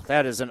 oh,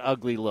 that is an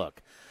ugly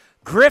look.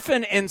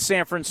 Griffin in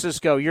San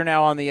Francisco, you're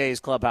now on the A's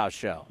Clubhouse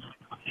Show.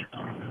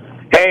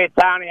 Hey,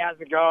 Tony, how's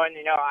it going?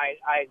 You know,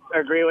 I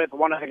agree with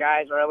one of the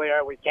guys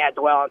earlier. We can't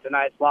dwell on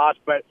tonight's loss,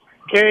 but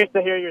curious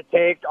to hear your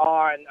take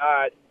on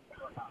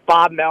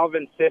Bob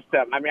Melvin's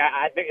system. I mean,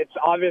 I think it's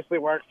obviously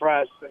worked for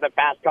us in the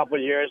past couple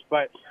of years,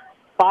 but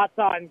thoughts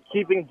on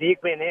keeping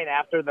Diekman in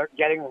after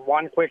getting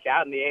one quick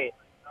out in the 8th?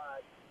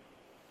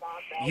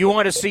 You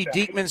want to see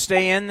Diekman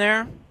stay in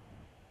there?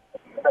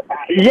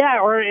 Yeah,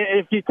 or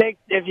if you take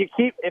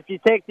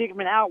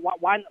Diekman out,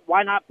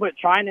 why not put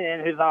Trinan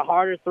in, who's a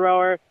harder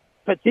thrower?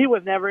 Petit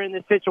was never in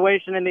this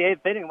situation in the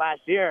 8th inning last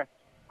year.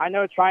 I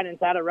know Trinan's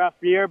had a rough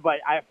year, but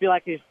I feel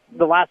like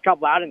the last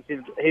couple outings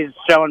he's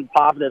showing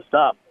positive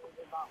stuff.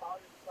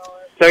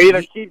 So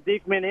either keep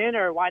Diekman in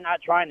or why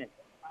not Trinan?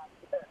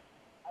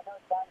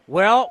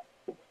 Well,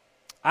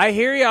 I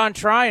hear you on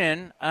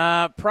Trinan.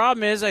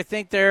 Problem is, I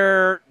think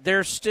there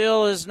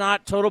still is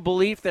not total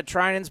belief that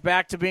Trinan's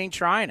back to being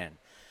Trinan.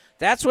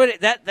 That's what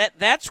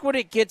that's what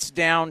it gets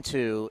down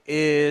to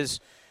is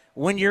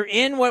when you're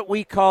in what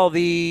we call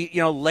the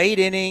late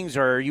innings,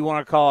 or you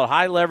want to call it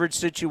high leverage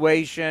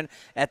situation.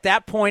 At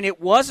that point, it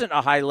wasn't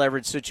a high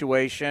leverage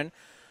situation.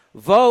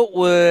 Vogt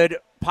would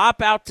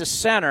pop out to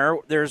center.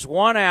 There's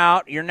one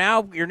out. You're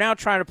now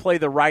trying to play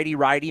the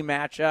righty-righty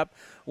matchup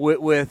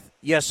with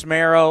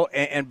Yesmero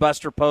and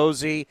Buster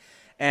Posey.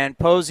 And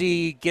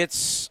Posey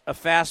gets a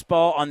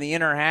fastball on the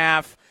inner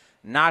half,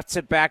 knocks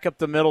it back up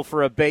the middle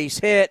for a base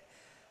hit,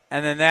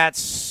 and then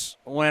that's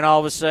when all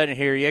of a sudden,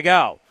 here you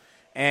go.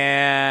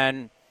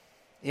 And,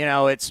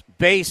 it's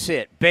base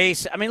hit,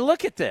 I mean,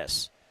 look at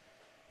this.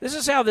 This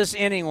is how this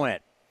inning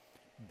went.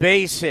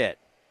 Base hit,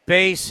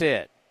 base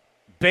hit,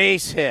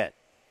 base hit.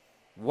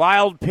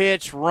 Wild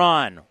pitch,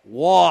 run,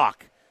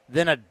 walk,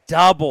 then a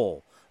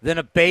double, then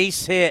a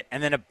base hit,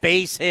 and then a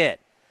base hit.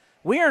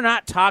 We are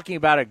not talking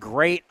about a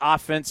great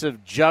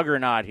offensive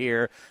juggernaut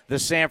here, the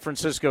San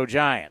Francisco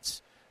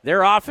Giants.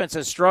 Their offense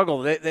has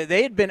struggled.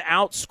 They had been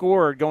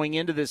outscored going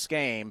into this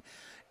game,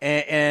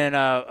 and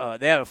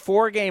they had a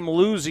 4-game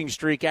losing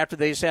streak after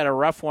they just had a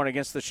rough one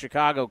against the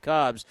Chicago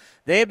Cubs.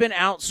 They have been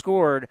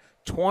outscored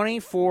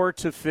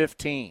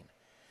 24-15.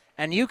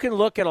 And you can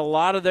look at a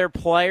lot of their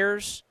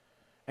players,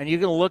 and you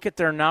can look at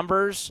their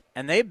numbers,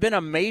 and they've been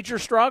a major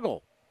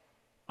struggle.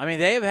 I mean,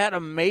 they have had a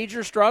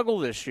major struggle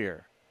this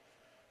year.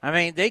 I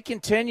mean, they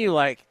continue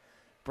like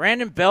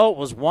Brandon Belt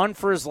was 1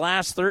 for his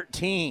last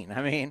 13.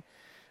 I mean,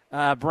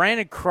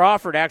 Brandon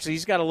Crawford, actually,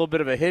 he's got a little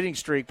bit of a hitting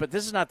streak, but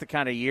this is not the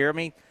kind of year. I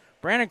mean,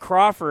 Brandon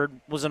Crawford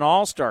was an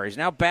all-star. He's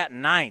now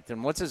batting 9th,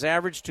 and what's his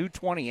average,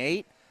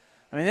 228?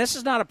 I mean, this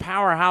is not a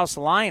powerhouse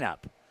lineup.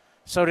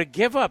 So to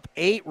give up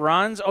 8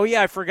 runs, oh,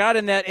 yeah, I forgot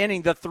in that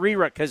inning the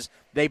 3-run because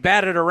they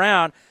batted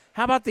around.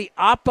 How about the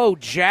Oppo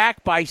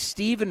Jack by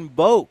Stephen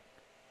Vogt?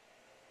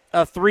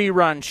 A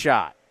 3-run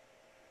shot.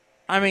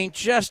 I mean,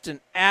 just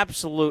an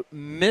absolute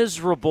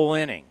miserable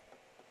inning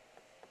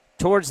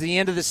towards the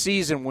end of the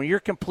season when you're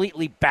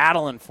completely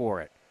battling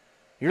for it.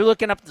 You're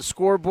looking up at the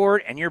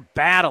scoreboard and you're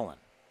battling.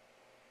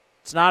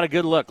 It's not a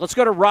good look. Let's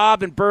go to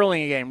Rob in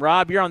Burlingame.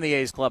 Rob, you're on the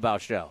A's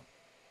Clubhouse Show.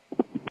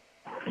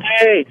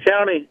 Hey,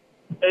 Tony.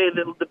 Hey,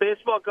 the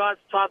baseball gods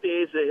taught the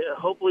A's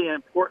hopefully an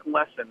important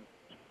lesson.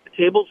 The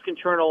tables can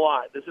turn a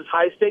lot. This is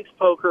high-stakes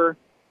poker,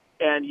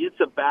 and it's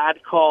a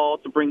bad call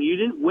to bring you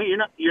didn't win.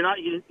 You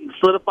didn't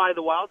solidify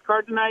the wild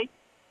card tonight.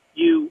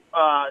 You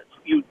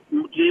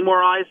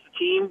demoralized the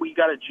team. We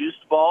got a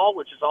juiced ball,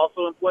 which is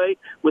also in play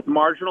with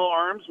marginal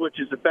arms, which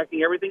is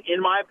affecting everything,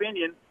 in my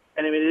opinion.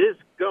 And I mean, it is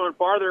going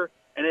farther,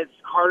 and it's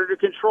harder to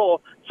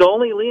control. So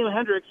only Liam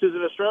Hendricks, who's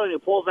an Australian, who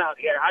pulls out,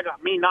 yeah, I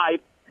got me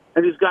knife,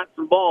 and he's got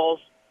some balls,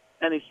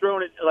 and he's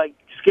throwing it like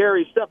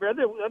scary stuff.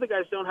 Other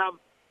guys don't have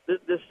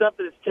the stuff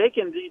that it's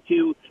taken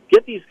to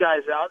get these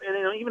guys out, and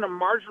even a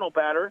marginal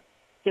batter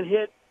can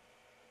hit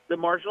the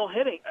marginal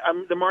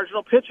the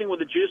marginal pitching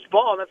with a juiced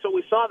ball, and that's what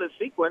we saw this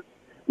sequence.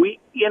 We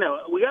got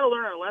to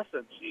learn our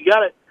lessons.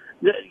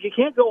 You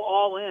can't go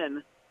all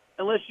in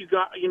unless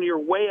you're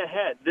way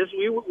ahead.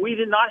 We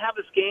did not have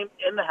this game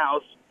in the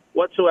house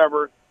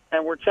whatsoever,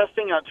 and we're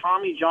testing out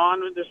Tommy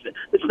John.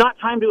 It's not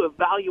time to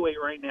evaluate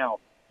right now.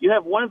 You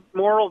have one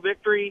moral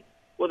victory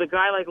with a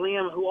guy like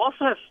Liam, who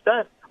also has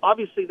stuff,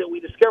 obviously, that we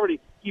discovered.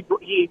 He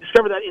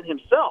discovered that in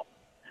himself.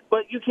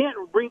 But you can't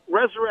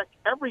resurrect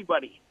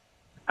everybody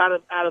out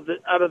of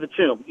the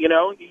tomb. You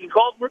can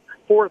call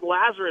forth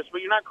Lazarus,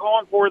 but you're not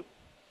calling forth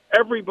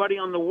everybody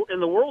in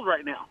the world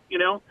right now.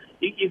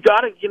 You've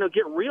got to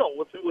get real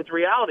with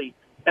reality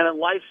and on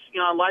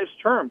life's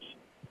terms.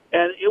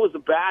 And it was a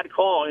bad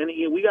call, and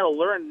we got to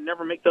learn to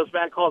never make those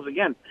bad calls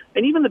again.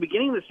 And even the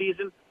beginning of the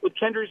season with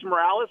Kendrys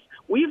Morales,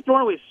 we've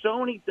thrown away so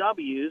many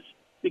W's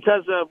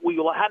because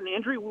we had an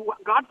injury.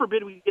 God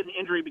forbid we get an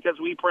injury because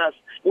we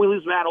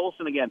lose Matt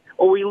Olson again,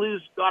 or we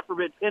lose, God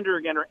forbid, Pinder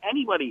again, or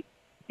anybody.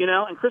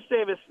 And Chris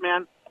Davis,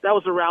 man, that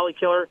was a rally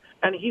killer,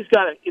 and he's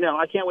got it.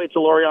 I can't wait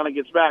till Laureano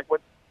gets back. But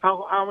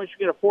how much are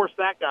you going to force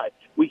that guy?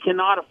 We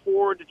cannot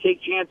afford to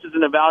take chances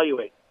and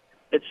evaluate.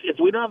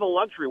 We don't have a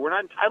luxury. We're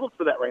not entitled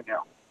for that right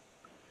now.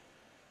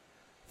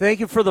 Thank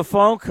you for the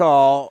phone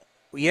call.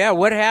 Yeah,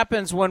 what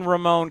happens when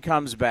Ramon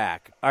comes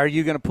back? Are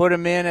you going to put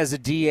him in as a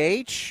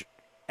DH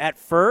at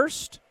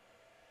first?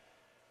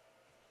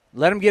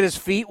 Let him get his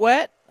feet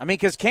wet? I mean,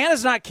 because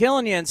Canada's not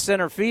killing you in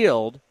center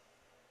field.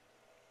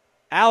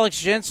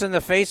 Alex Jensen, the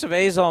face of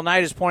A's All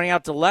Night, is pointing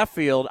out to left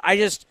field. I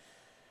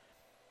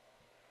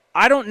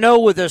don't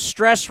know with a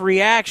stress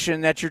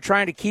reaction that you're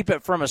trying to keep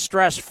it from a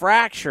stress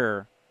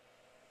fracture.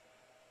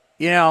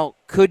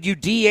 Could you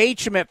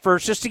DH him at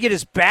first just to get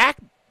his bat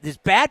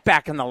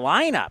back in the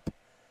lineup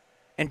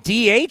and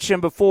DH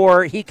him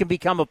before he can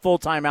become a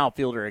full-time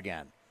outfielder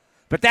again?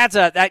 But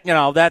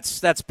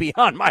that's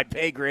beyond my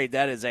pay grade.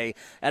 That is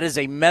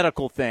a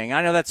medical thing.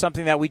 I know that's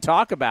something that we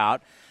talk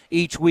about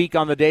each week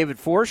on the David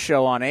Force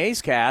Show on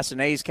A's Cast and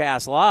A's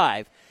Cast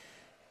Live.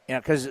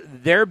 Because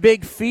their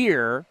big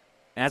fear,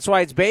 and that's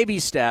why it's baby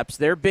steps,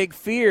 their big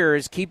fear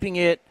is keeping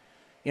it,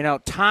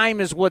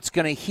 time is what's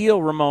going to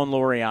heal Ramon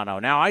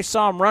Laureano. Now, I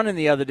saw him running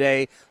the other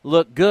day,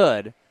 look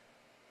good.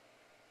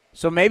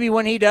 So maybe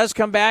when he does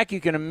come back,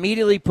 you can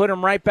immediately put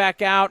him right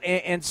back out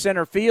in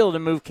center field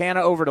and move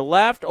Canha over to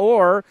left,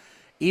 or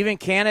even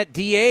Canha at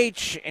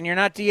DH, and you're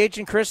not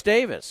DHing Chris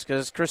Davis,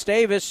 because Chris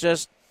Davis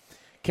just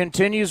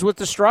continues with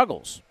the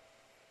struggles.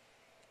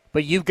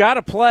 But you've got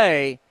to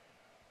play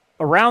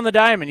around the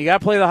diamond. You got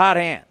to play the hot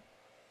hand.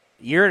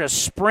 You're at a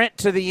sprint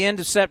to the end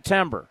of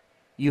September.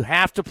 You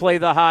have to play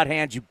the hot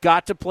hand. You've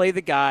got to play the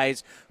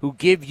guys who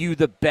give you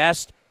the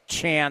best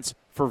chance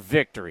for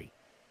victory.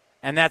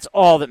 And that's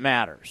all that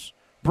matters.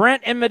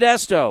 Brent and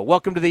Modesto,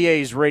 welcome to the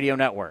A's Radio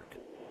Network.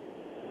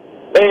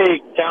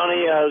 Hey,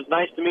 Townie. It was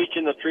nice to meet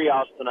you in the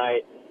treehouse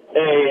tonight.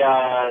 Hey,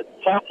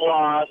 tough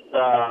loss,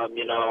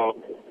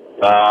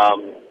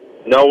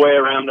 no way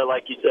around it,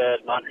 like you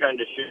said. Not trying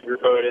to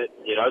sugarcoat it.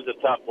 It was a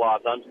tough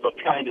loss. I'm still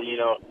trying to,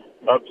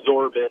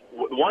 absorb it.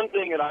 One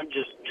thing that I'm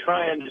just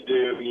trying to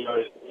do,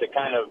 is to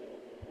kind of,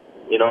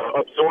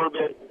 absorb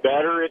it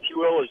better, if you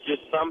will, is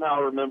just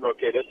somehow remember,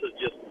 okay, this is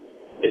just,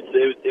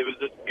 it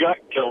was a gut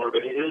killer,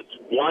 but it is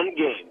one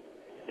game,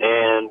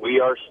 and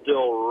we are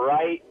still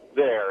right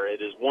there.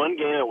 It is one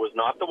game. It was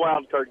not the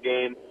wild card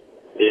game.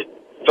 It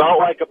felt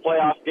like a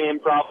playoff game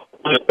probably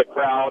with the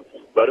crowd,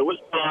 but it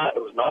was not. It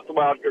was not the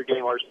wild card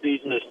game. Our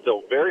season is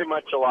still very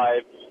much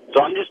alive.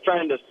 So I'm just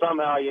trying to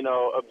somehow,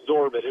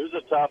 absorb it. It was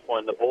a tough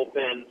one. The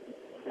bullpen,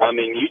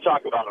 you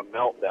talk about a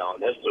meltdown.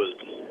 This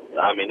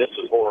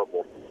was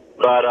horrible.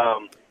 But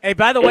hey,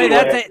 by the way,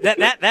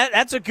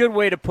 that's a good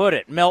way to put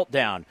it.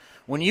 Meltdown.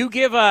 When you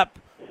give up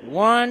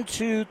 1,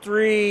 2,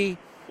 3,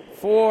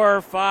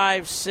 4,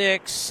 5,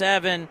 6,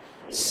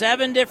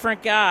 7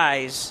 different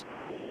guys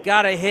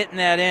got a hit in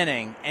that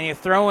inning, and you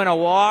throw in a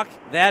walk,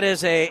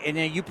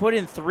 and you put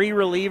in 3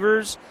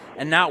 relievers,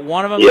 and not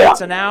one of them gets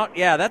an out.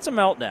 Yeah, that's a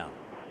meltdown.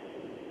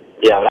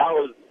 Yeah,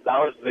 that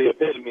was the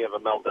epitome of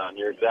a meltdown.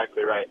 You're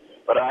exactly right.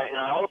 But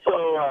I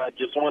also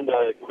just wanted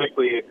to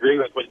quickly agree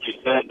with what you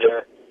said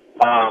there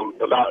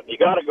about you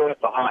got to go with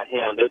the hot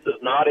hand. This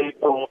is not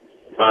April.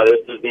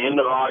 This is the end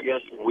of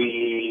August.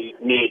 We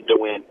need to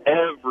win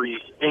every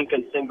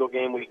stinking single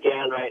game we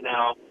can right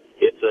now.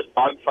 It's a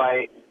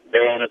dogfight.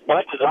 And as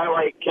much as I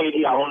like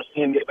Katie, I want to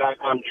see him get back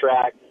on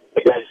track.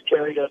 The guy's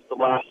carried us the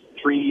last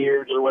 3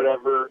 years or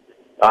whatever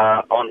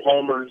on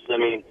homers.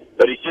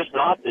 But he's just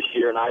not this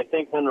year. And I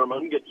think when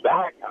Ramon gets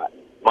back,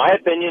 my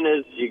opinion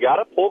is you got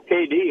to pull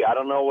KD. I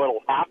don't know what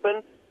will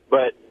happen,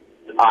 but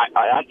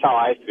that's how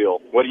I feel.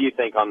 What do you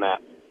think on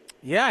that?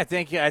 Yeah, I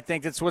think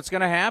that's what's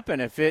going to happen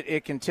if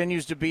it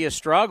continues to be a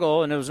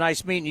struggle. And it was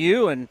nice meeting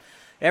you, and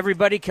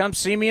everybody come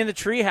see me in the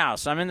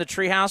treehouse. I'm in the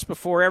treehouse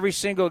before every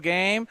single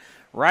game.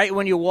 Right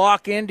when you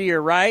walk into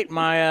your right,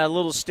 my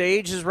little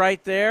stage is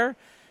right there.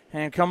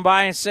 And come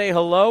by and say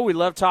hello. We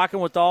love talking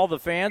with all the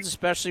fans,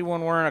 especially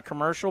when we're in a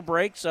commercial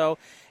break. So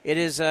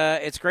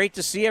it's great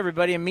to see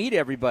everybody and meet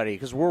everybody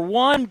because we're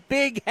one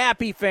big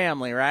happy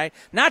family, right?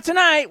 Not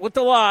tonight with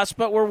the loss,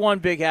 but we're one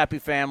big happy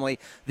family,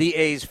 the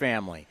A's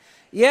family.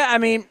 Yeah,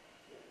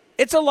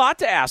 it's a lot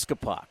to ask a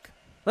puck.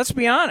 Let's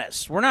be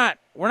honest. We're not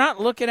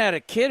looking at a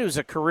kid who's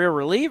a career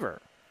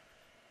reliever.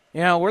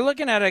 We're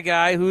looking at a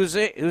guy who's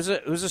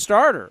a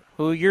starter,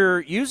 who you're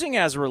using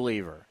as a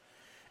reliever.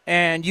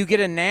 And you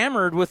get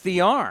enamored with the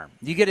arm.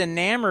 You get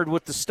enamored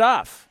with the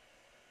stuff.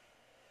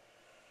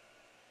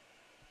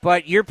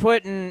 But you're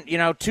putting,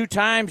 2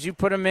 times you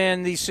put him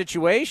in these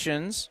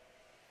situations,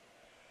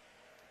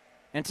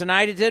 and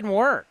tonight it didn't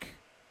work.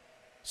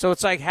 So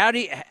it's like, how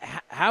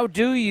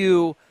do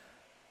you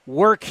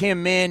work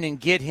him in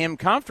and get him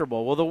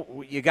comfortable?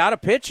 Well, you got to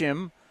pitch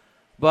him,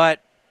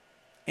 but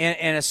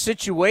in a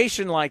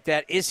situation like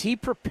that, is he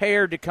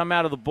prepared to come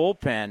out of the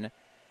bullpen?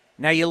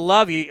 Now you're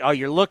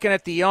looking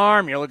at the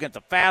arm, you're looking at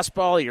the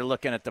fastball, you're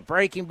looking at the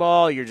breaking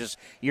ball,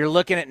 you're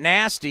looking at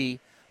nasty,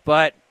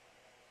 but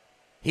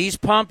he's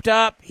pumped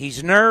up,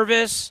 he's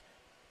nervous,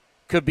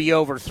 could be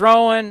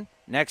overthrowing.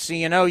 Next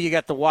thing you know, you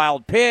got the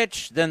wild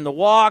pitch, then the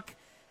walk,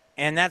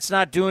 and that's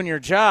not doing your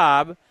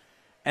job.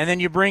 And then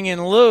you bring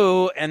in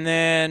Lou, and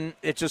then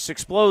it just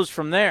explodes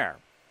from there.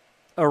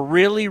 A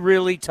really,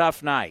 really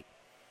tough night.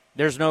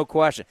 There's no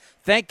question.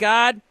 Thank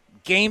God,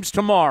 game's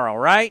tomorrow,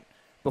 right?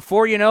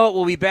 Before you know it,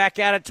 we'll be back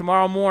at it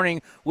tomorrow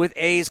morning with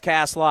A's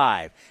Cast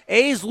Live.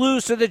 A's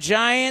lose to the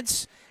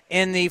Giants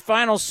in the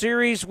final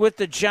series with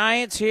the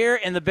Giants here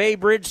in the Bay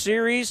Bridge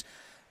series.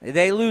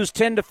 They lose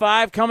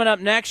 10-5. Coming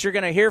up next, you're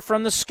going to hear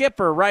from the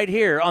skipper right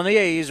here on the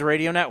A's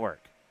Radio Network.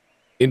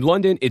 In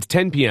London, it's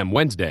 10 p.m.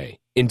 Wednesday.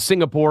 In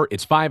Singapore,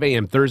 it's 5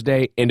 a.m.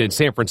 Thursday. And in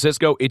San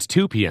Francisco, it's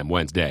 2 p.m.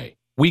 Wednesday.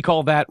 We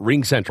call that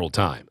Ring Central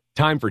Time.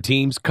 Time for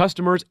teams,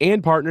 customers,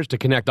 and partners to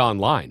connect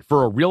online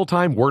for a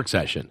real-time work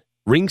session.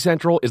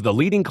 RingCentral is the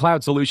leading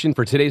cloud solution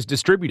for today's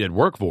distributed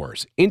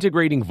workforce,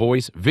 integrating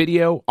voice,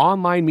 video,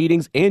 online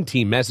meetings, and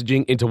team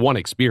messaging into one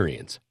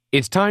experience.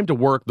 It's time to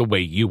work the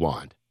way you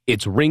want.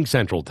 It's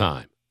RingCentral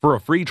time. For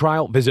a free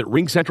trial, visit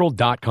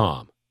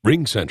ringcentral.com.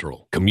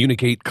 RingCentral.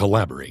 Communicate,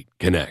 collaborate,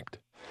 connect.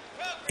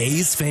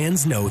 A's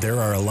fans know there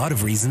are a lot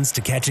of reasons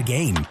to catch a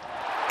game,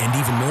 and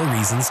even more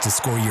reasons to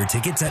score your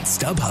tickets at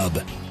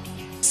StubHub.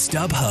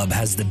 StubHub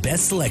has the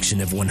best selection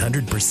of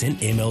 100%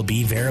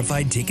 MLB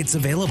verified tickets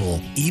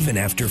available, even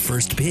after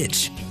first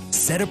pitch.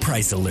 Set a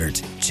price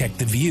alert, check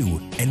the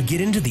view, and get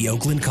into the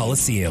Oakland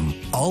Coliseum,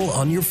 all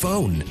on your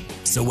phone.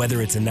 So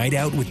whether it's a night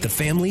out with the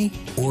family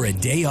or a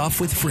day off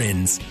with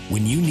friends,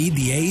 when you need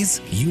the A's,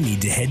 you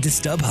need to head to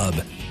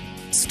StubHub.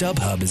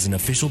 StubHub is an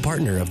official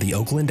partner of the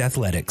Oakland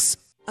Athletics.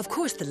 Of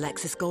course, the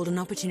Lexus Golden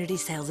Opportunity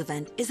Sales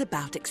Event is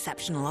about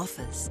exceptional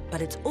offers,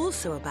 but it's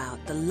also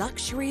about the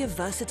luxury of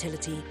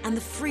versatility and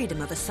the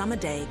freedom of a summer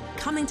day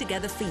coming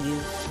together for you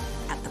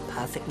at the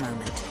perfect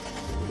moment.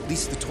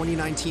 Lease the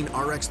 2019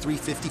 RX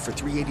 350 for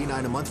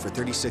 $389 a month for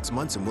 36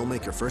 months, and we'll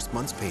make your first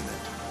month's payment.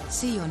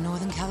 See your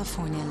Northern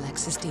California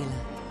Lexus dealer.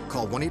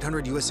 Call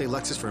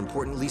 1-800-USA-LEXUS for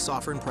important lease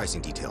offer and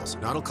pricing details.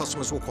 Not all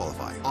customers will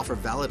qualify. Offer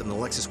valid in the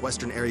Lexus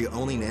Western area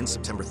only and ends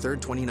September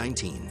 3rd,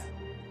 2019.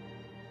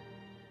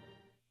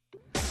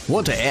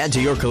 Want to add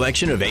to your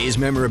collection of A's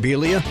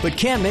memorabilia, but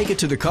can't make it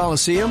to the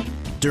Coliseum?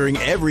 During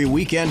every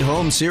Weekend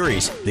Home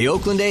Series, the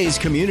Oakland A's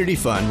Community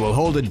Fund will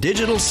hold a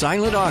digital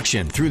silent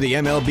auction through the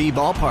MLB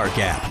Ballpark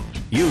app.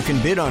 You can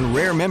bid on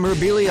rare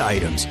memorabilia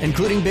items,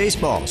 including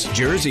baseballs,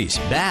 jerseys,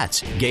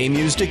 bats,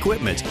 game-used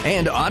equipment,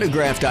 and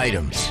autographed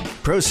items.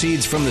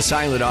 Proceeds from the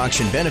silent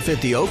auction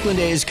benefit the Oakland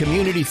A's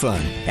Community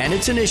Fund and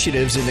its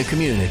initiatives in the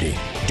community.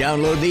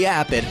 Download the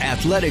app at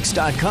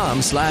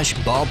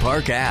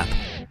athletics.com/ballpark-app.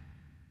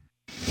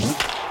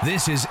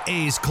 This is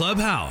A's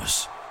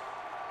Clubhouse.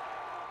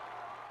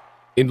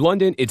 In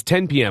London, it's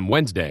 10 p.m.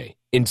 Wednesday.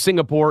 In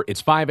Singapore,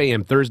 it's 5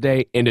 a.m.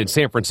 Thursday. And in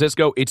San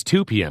Francisco, it's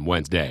 2 p.m.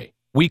 Wednesday.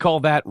 We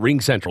call that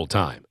RingCentral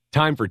time.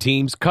 Time for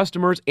teams,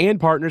 customers, and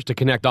partners to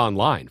connect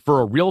online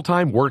for a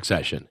real-time work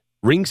session.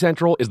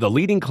 RingCentral is the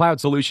leading cloud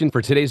solution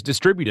for today's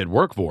distributed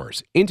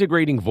workforce,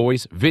 integrating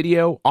voice,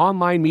 video,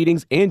 online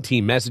meetings, and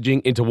team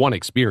messaging into one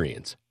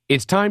experience.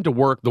 It's time to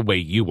work the way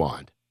you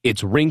want.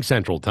 It's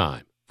RingCentral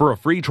time. For a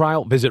free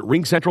trial, visit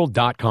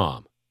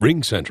ringcentral.com.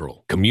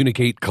 RingCentral.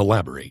 Communicate,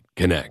 collaborate,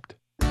 connect.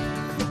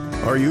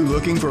 Are you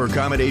looking for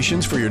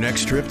accommodations for your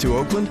next trip to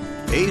Oakland?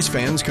 A's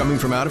fans coming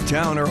from out of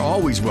town are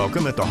always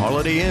welcome at the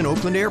Holiday Inn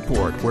Oakland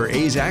Airport, where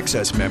A's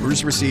Access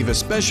members receive a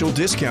special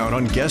discount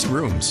on guest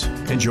rooms.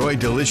 Enjoy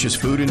delicious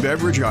food and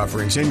beverage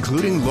offerings,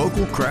 including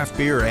local craft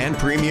beer and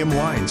premium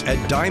wines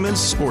at Diamond's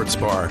Sports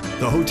Bar,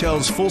 the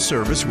hotel's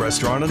full-service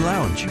restaurant and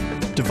lounge.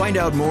 To find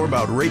out more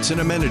about rates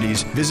and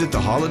amenities, visit the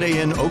Holiday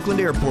Inn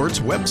Oakland Airport's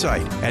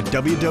website at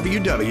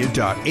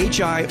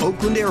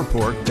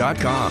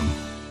www.hioaklandairport.com.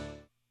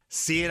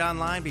 See it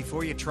online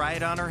before you try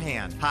it on her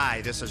hand.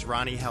 Hi, this is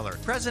Ronnie Heller,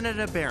 president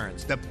of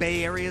Barron's, the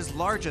Bay Area's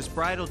largest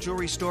bridal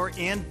jewelry store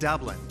in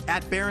Dublin,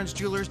 at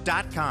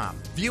barronsjewelers.com.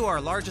 View our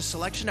largest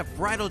selection of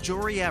bridal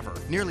jewelry ever,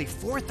 nearly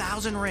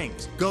 4,000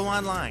 rings. Go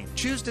online,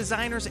 choose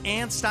designers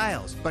and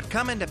styles, but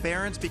come into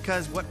Barron's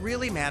because what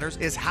really matters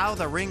is how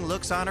the ring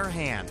looks on her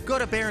hand. Go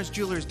to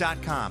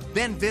barronsjewelers.com,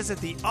 then visit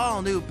the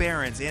all-new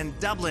Barron's in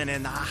Dublin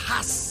and the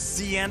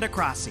Hacienda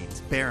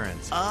Crossings.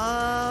 Barron's,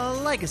 a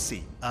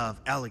legacy of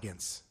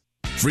elegance.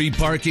 Free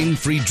parking,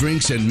 free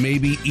drinks, and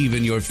maybe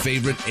even your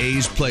favorite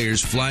A's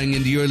players flying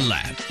into your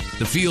lap.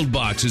 The Field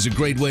Box is a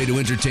great way to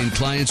entertain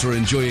clients or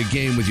enjoy a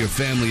game with your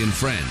family and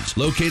friends.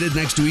 Located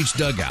next to each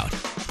dugout.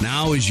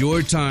 Now is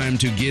your time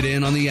to get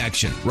in on the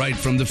action right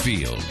from the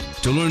field.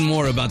 To learn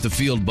more about the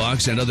Field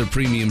Box and other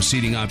premium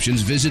seating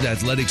options, visit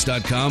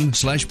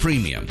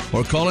athletics.com/premium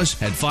or call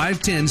us at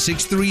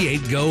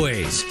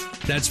 510-638-GO-A's.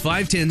 That's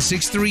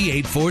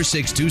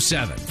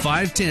 510-638-4627.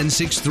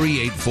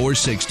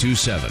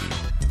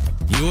 510-638-4627.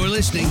 You're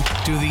listening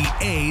to the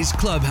A's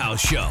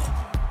Clubhouse Show.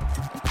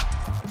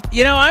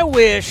 You know, I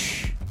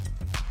wish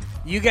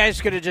you guys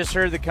could have just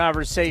heard the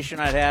conversation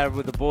I'd had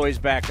with the boys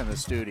back in the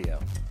studio.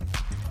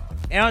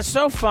 You know, it's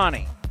so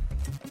funny.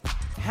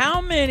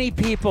 How many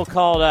people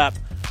called up,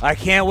 I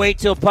can't wait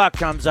till puck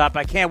comes up.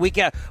 We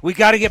got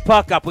to get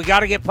puck up. We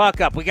got to get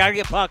puck up. We got to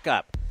get puck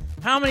up.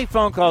 How many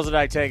phone calls did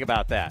I take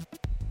about that?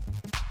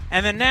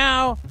 And then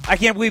now, I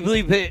can't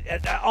believe it.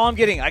 All I'm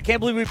getting, I can't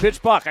believe we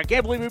pitched puck. I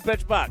can't believe we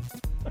pitched puck.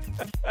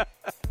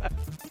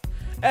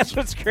 That's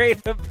what's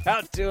great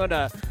about doing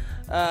a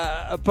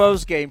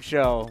post-game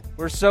show.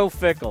 We're so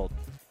fickle.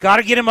 Got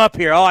to get him up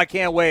here. Oh, I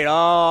can't wait.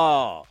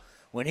 Oh,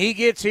 when he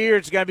gets here,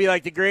 it's going to be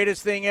like the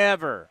greatest thing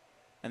ever.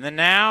 And then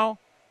now,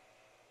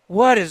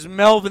 what is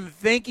Melvin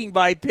thinking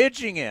by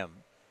pitching him?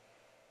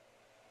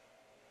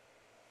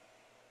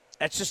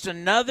 That's just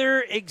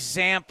another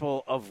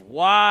example of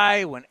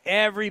why when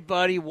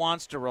everybody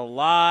wants to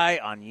rely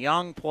on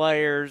young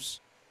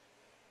players,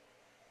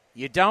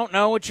 you don't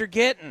know what you're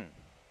getting.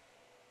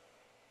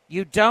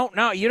 You don't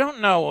know. You don't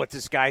know what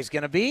this guy's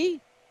going to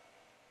be.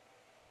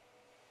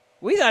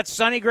 We thought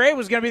Sonny Gray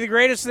was going to be the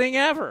greatest thing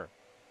ever.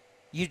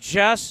 You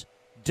just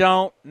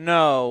don't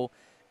know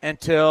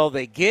until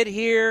they get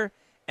here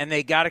and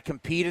they got to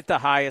compete at the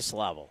highest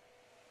level.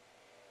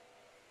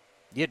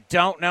 You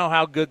don't know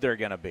how good they're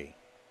going to be.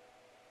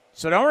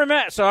 So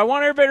I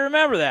want everybody to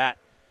remember that.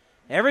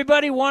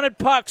 Everybody wanted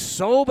Puck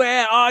so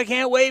bad. Oh, I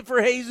can't wait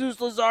for Jesus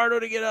Luzardo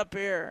to get up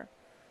here.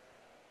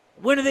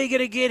 When are they going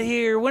to get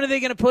here? When are they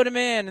going to put him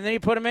in? And then you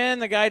put him in,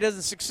 the guy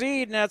doesn't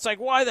succeed, and that's like,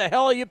 why the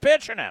hell are you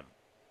pitching him?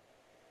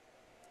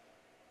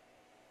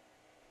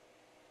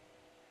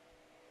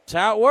 That's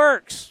how it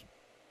works.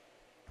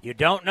 You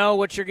don't know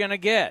what you're going to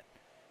get.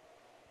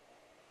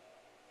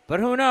 But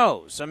who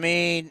knows? I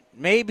mean,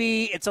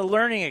 maybe it's a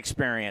learning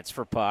experience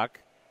for Puck.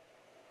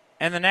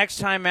 And the next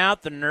time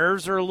out, the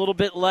nerves are a little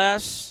bit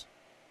less.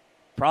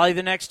 Probably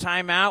the next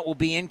time out will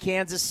be in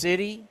Kansas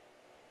City,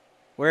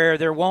 where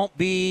there won't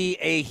be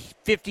a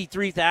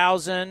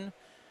 53,000.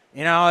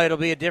 You know, it'll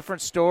be a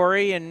different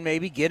story, and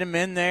maybe get him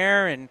in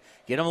there and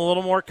get him a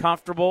little more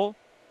comfortable.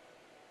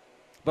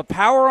 But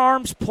Power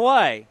Arms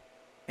play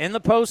in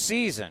the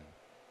postseason.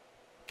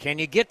 Can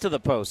you get to the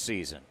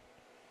postseason?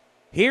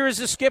 Here is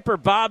the skipper,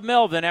 Bob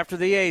Melvin, after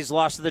the A's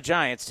lost to the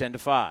Giants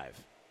 10-5.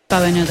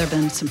 Bob, I know there have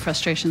been some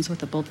frustrations with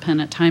the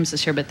bullpen at times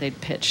this year, but they'd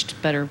pitched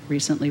better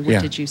recently.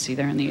 What did you see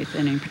there in the 8th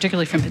inning,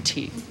 particularly from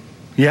Petit?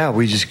 Yeah,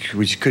 we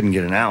just couldn't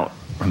get an out.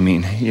 I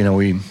mean, you know,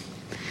 we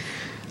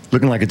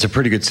looking like it's a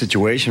pretty good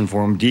situation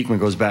for him. Diekman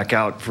goes back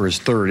out for his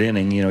 3rd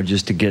inning, you know,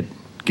 just to get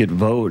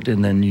vote,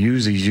 and then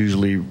he's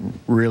usually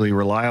really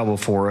reliable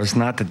for us.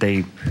 Not that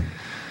they,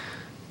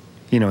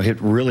 you know, hit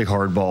really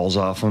hard balls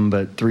off him,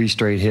 but 3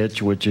 straight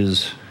hits, which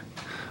is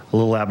a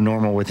little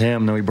abnormal with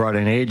him. Then we brought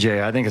in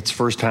AJ. I think it's the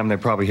first time they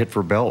probably hit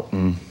for Belt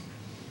in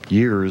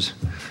years.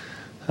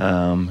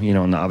 You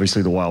know, and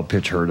obviously the wild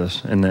pitch hurt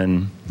us. And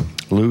then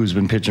Lou's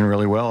been pitching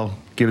really well.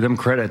 Give them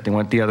credit. They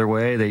went the other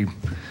way. They, you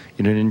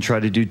know, didn't try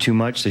to do too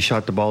much. They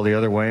shot the ball the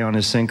other way on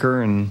his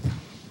sinker and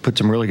put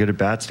some really good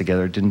at-bats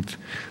together.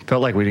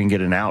 Felt like we didn't get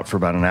an out for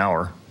about an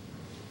hour.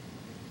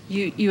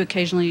 You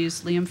occasionally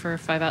use Liam for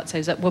 5-out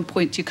saves. At what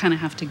point do you kind of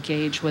have to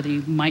gauge whether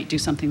you might do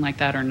something like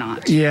that or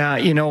not? Yeah,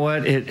 you know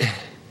what?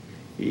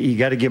 You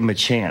got to give him a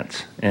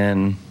chance.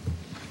 And,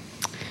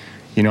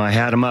 you know, I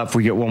had him up. If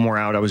we get one more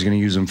out, I was going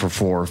to use him for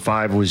 4.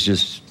 5 was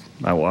just,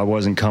 I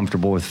wasn't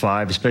comfortable with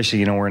 5, especially,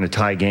 you know, we're in a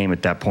tie game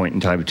at that point in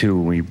time, too,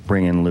 when we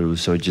bring in Lou.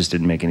 So it just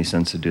didn't make any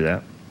sense to do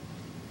that.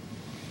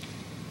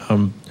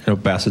 You know,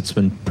 Bassett's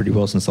been pretty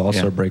well since the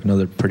All-Star break.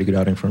 Another pretty good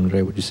outing from him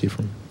today. What did you see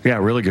from him? Yeah,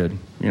 really good.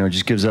 You know,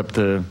 just gives up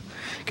 2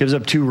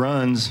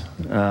 runs.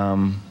 You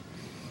know,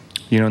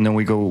 and then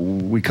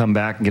we come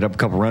back and get up a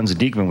couple runs.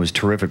 Diekman was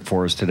terrific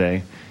for us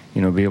today.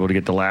 You know, be able to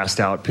get the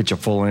last out, pitch a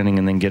full inning,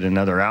 and then get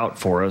another out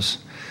for us.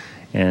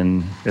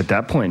 And at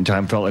that point in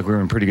time, felt like we were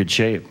in pretty good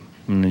shape.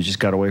 And they just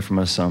got away from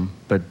us some.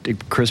 But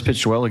Chris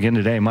pitched well again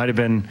today. Might have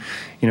been,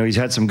 you know, he's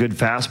had some good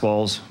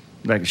fastballs.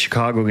 That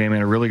Chicago game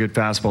had a really good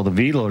fastball. The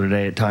velo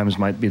today at times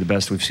might be the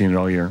best we've seen it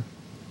all year.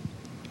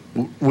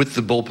 With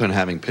the bullpen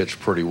having pitched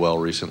pretty well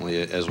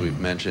recently, as we've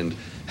mentioned,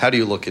 how do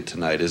you look at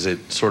tonight? Is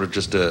it sort of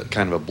just a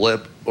kind of a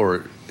blip,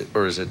 or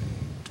is it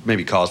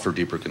maybe cause for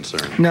deeper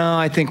concern? No,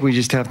 I think we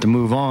just have to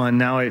move on.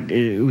 Now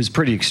it was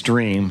pretty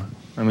extreme.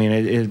 I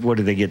mean, what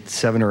did they get,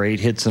 7 or 8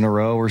 hits in a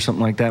row or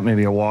something like that?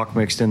 Maybe a walk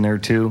mixed in there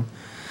too,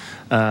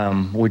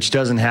 which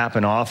doesn't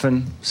happen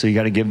often. So you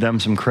got to give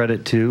them some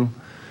credit too.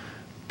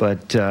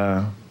 But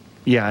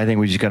yeah, I think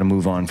we just got to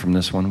move on from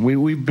this one.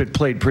 We've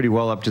played pretty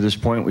well up to this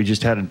point. We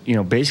just had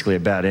basically a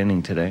bad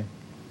inning today.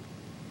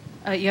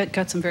 You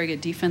got some very good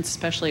defense,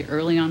 especially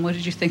early on. What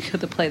did you think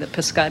of the play that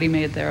Piscotty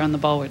made there on the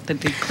ball that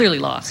they clearly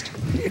lost?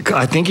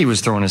 I think he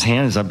was throwing his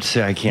hands up to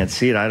say, I can't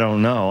see it. I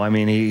don't know. I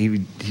mean,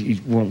 he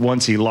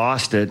once he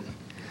lost it,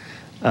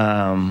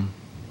 I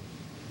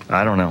don't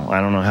know.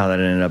 I don't know how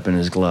that ended up in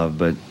his glove,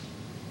 but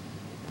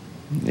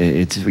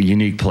it's a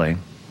unique play.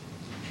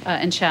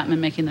 And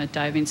Chapman making the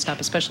diving stop,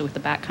 especially with the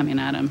bat coming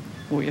at him.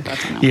 What were your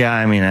thoughts on that? Yeah,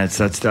 I mean,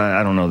 that's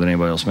I don't know that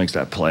anybody else makes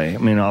that play. I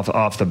mean,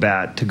 off the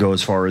bat to go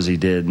as far as he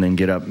did and then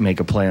get up, make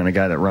a play on a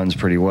guy that runs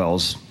pretty well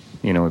is,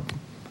 you know,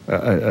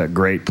 a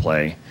great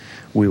play.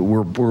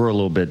 We're a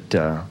little bit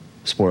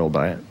spoiled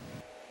by it.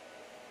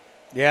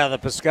 Yeah, the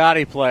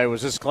Piscotty play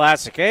was just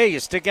classic. Hey,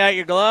 you stick out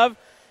your glove,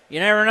 you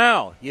never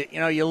know.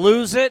 You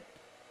lose it,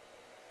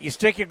 you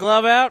stick your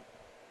glove out.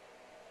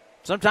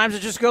 Sometimes it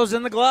just goes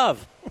in the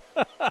glove.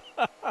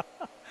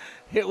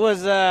 It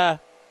was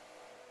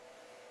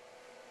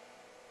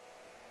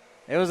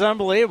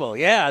unbelievable.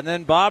 Yeah, and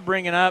then Bob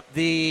bringing up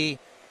the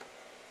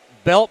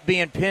Belt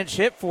being pinch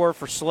hit for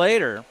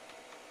Slater.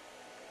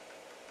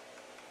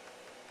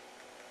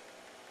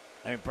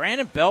 I mean,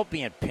 Brandon Belt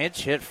being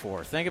pinch hit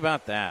for. Think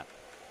about that.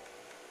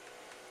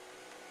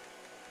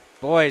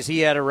 Boys, he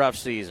had a rough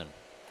season.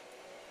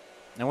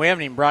 And we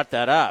haven't even brought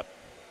that up.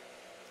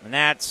 And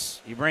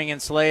that's, you bring in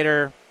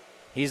Slater,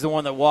 he's the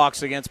one that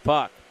walks against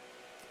Puck.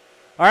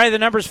 All right, the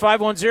number's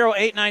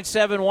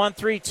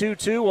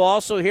 510-897-1322. We'll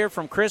also hear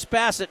from Chris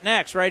Bassett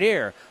next, right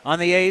here on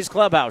the A's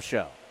Clubhouse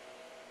Show.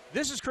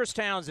 This is Chris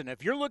Townsend.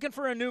 If you're looking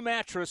for a new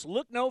mattress,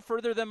 look no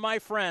further than my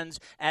friends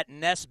at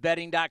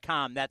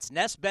NestBedding.com. That's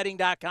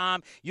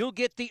NestBedding.com. You'll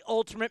get the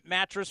ultimate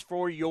mattress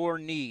for your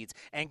needs.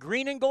 And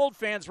Green and Gold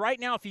fans, right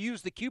now, if you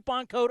use the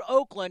coupon code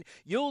Oakland,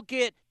 you'll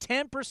get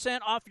 10%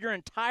 off your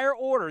entire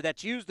order.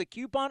 That's use the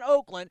coupon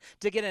Oakland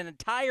to get an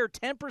entire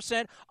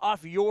 10%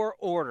 off your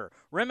order.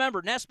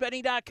 Remember,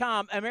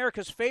 NestBedding.com,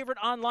 America's favorite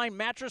online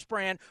mattress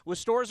brand with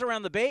stores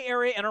around the Bay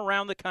Area and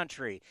around the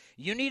country.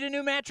 You need a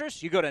new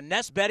mattress? You go to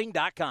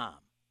NestBedding.com.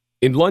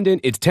 In London,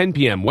 it's 10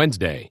 p.m.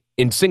 Wednesday.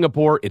 In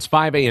Singapore, it's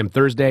 5 a.m.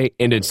 Thursday.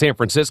 And in San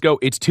Francisco,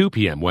 it's 2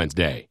 p.m.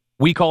 Wednesday.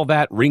 We call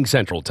that Ring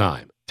Central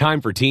Time. Time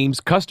for teams,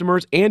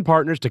 customers, and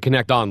partners to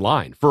connect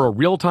online for a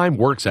real-time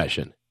work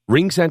session.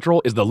 Ring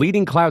Central is the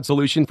leading cloud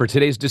solution for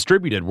today's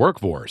distributed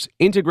workforce,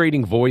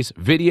 integrating voice,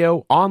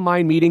 video,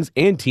 online meetings,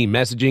 and team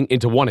messaging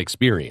into one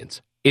experience.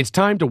 It's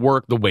time to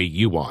work the way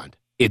you want.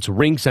 It's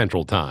Ring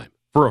Central Time.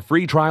 For a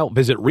free trial,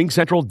 visit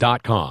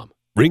ringcentral.com.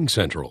 Ring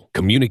Central.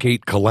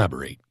 Communicate,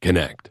 collaborate,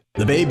 connect.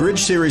 The Bay Bridge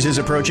Series is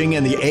approaching,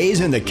 and the A's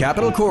in the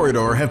Capitol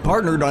Corridor have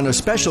partnered on a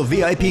special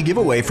VIP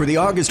giveaway for the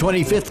August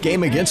 25th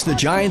game against the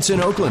Giants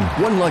in Oakland.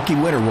 One lucky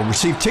winner will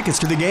receive tickets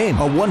to the game,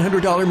 a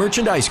 $100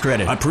 merchandise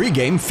credit, a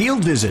pregame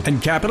field visit,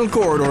 and Capitol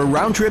Corridor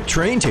round-trip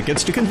train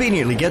tickets to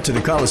conveniently get to the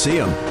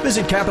Coliseum.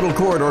 Visit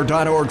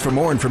capitolcorridor.org for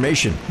more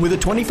information. With a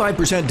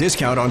 25%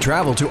 discount on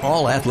travel to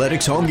all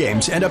athletics home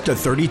games and up to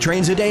 30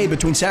 trains a day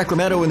between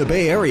Sacramento and the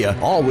Bay Area,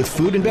 all with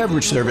food and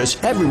beverage service,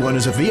 everyone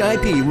is a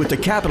VIP with the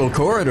Capitol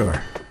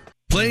Corridor.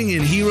 Playing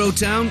in Hero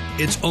Town,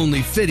 it's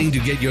only fitting to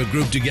get your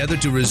group together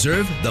to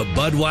reserve the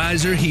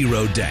Budweiser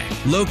Hero Deck.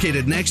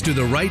 Located next to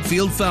the right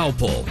field foul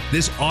pole,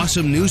 this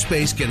awesome new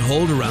space can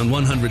hold around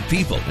 100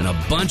 people and a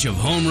bunch of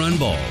home run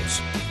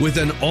balls. With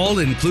an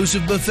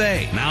all-inclusive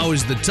buffet, now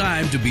is the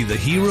time to be the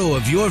hero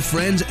of your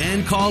friends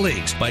and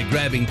colleagues by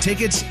grabbing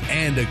tickets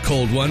and a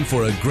cold one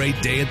for a great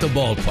day at the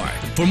ballpark.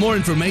 For more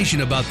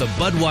information about the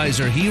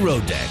Budweiser Hero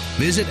Deck,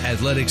 visit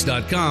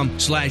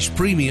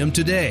athletics.com/premium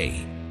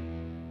today.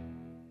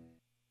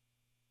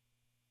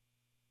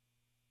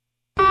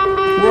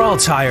 We're all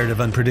tired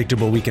of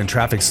unpredictable weekend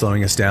traffic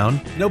slowing us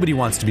down. Nobody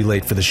wants to be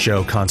late for the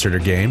show, concert, or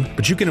game,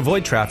 but you can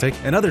avoid traffic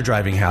and other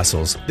driving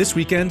hassles. This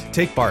weekend,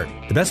 take BART.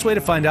 The best way to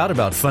find out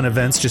about fun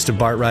events just a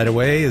BART ride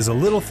away is a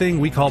little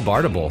thing we call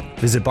BARTable.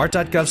 Visit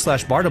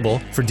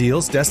BART.gov/BARTable for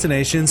deals,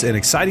 destinations, and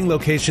exciting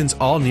locations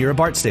all near a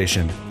BART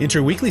station.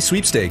 Enter weekly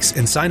sweepstakes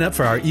and sign up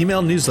for our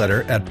email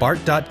newsletter at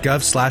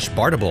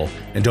BART.gov/BARTable.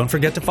 And don't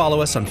forget to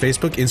follow us on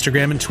Facebook,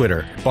 Instagram, and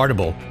Twitter.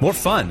 BARTable. More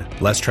fun,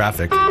 less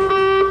traffic.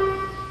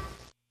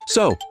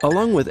 So,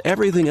 along with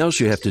everything else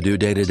you have to do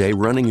day to day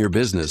running your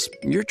business,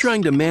 you're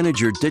trying to manage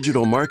your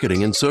digital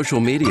marketing and social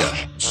media.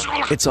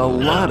 It's a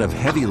lot of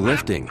heavy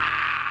lifting.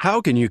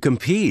 How can you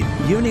compete?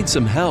 You need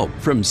some help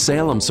from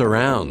Salem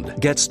Surround.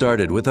 Get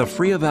started with a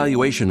free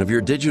evaluation of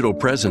your digital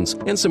presence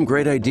and some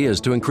great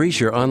ideas to increase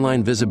your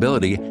online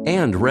visibility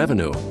and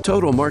revenue.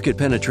 Total market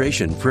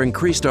penetration for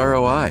increased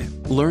ROI.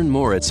 Learn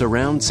more at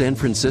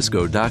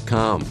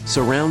SurroundSanFrancisco.com.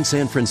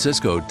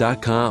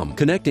 SurroundSanFrancisco.com.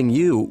 Connecting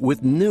you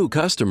with new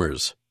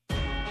customers.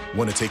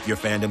 Want to take your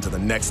fandom to the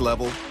next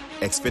level?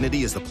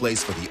 Xfinity is the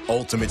place for the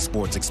ultimate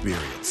sports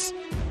experience.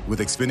 With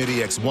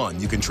Xfinity X1,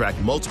 you can track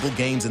multiple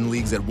games and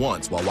leagues at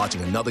once while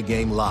watching another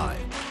game live.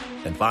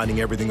 And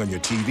finding everything on your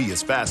TV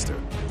is faster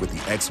with the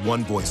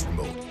X1 voice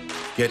remote.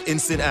 Get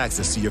instant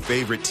access to your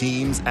favorite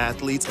teams,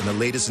 athletes, and the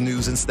latest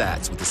news and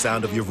stats with the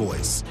sound of your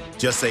voice.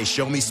 Just say,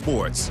 "Show me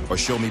sports," or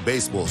 "Show me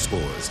baseball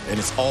scores," and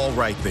it's all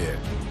right there.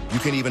 You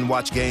can even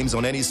watch games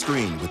on any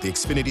screen with the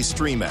Xfinity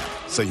Stream app,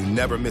 so you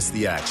never miss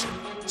the action.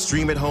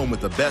 Stream at home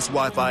with the best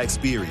Wi-Fi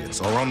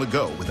experience or on the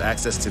go with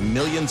access to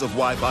millions of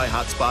Wi-Fi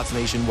hotspots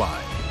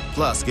nationwide.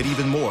 Plus, get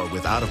even more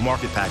with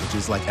out-of-market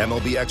packages like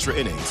MLB Extra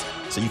Innings,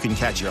 so you can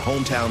catch your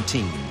hometown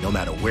team no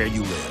matter where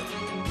you live.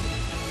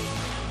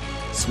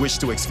 Switch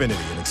to Xfinity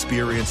and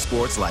experience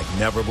sports like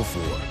never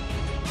before.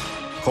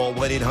 Call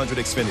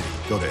 1-800-XFINITY,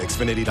 go to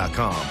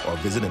Xfinity.com, or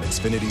visit an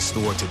Xfinity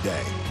store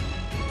today.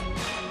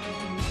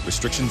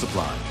 Restrictions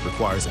apply.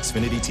 Requires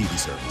Xfinity TV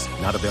service.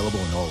 Not available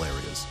in all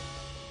areas.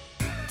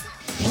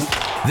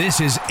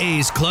 This is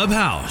A's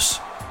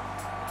Clubhouse.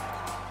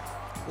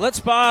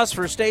 Let's pause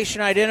for station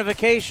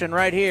identification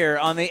right here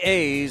on the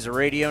A's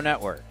Radio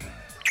Network.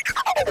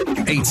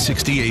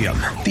 860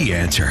 AM, The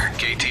Answer.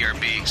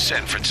 KTRB,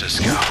 San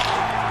Francisco.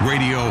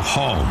 Radio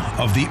home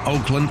of the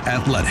Oakland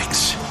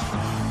Athletics.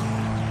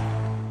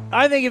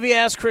 I think if you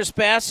ask Chris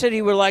Bassett,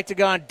 he would like to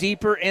go on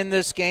deeper in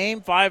this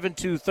game. 5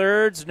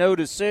 2/3, no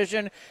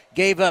decision.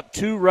 Gave up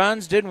 2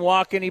 runs, didn't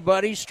walk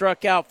anybody,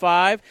 struck out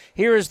 5.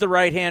 Here is the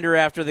right-hander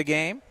after the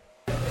game.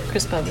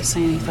 Chris Bud was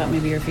saying he thought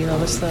maybe your velo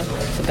was the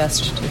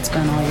best it's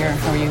been all year.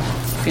 How are you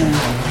feeling?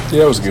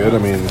 Yeah, it was good. I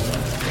mean,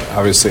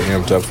 obviously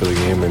amped up for the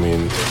game. I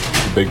mean,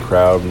 big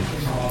crowd.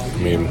 I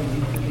mean,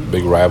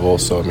 big rival.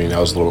 So, I mean, I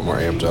was a little bit more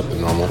amped up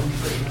than normal.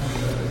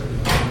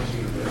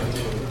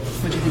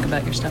 What do you think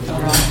about your stuff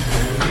overall?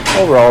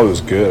 Overall, it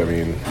was good. I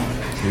mean,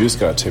 you just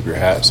got to tip your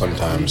hat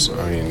sometimes.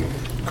 I mean,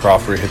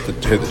 Crawford hit the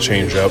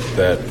change up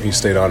that he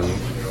stayed on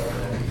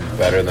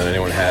better than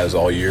anyone has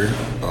all year.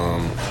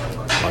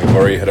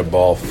 Longoria hit a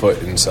ball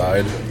foot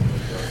inside,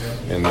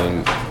 and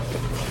then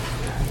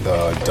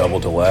the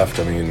double to left,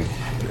 I mean,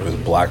 it was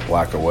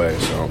black away,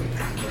 so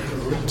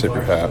tip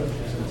your hat.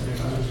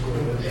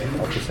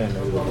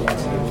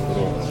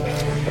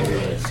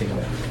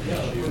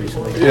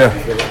 Yeah.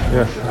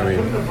 I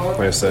mean, like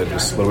I said,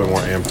 just a little bit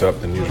more amped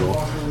up than usual.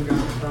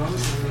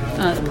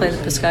 The play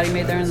that Piscotti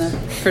made there in the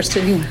first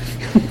inning,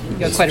 you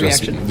got quite a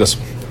reaction.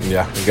 You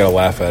got to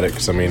laugh at it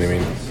because, I mean,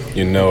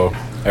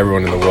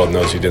 everyone in the world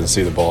knows he didn't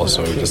see the ball,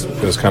 so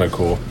it was kind of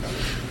cool.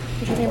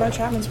 What do you think about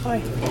Chapman's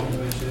play?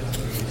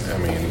 I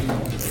mean,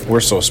 we're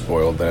so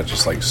spoiled that it's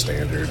just like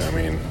standard. I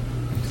mean,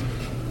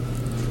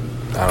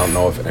 I don't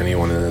know if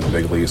anyone in the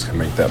big leagues can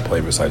make that play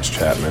besides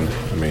Chapman.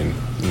 I mean,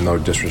 no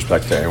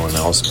disrespect to anyone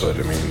else, but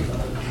I mean,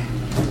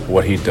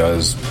 what he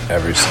does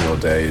every single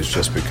day is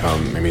just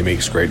become, he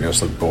makes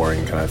greatness look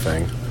boring kind of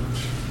thing.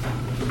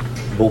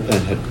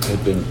 Bullpen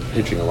had been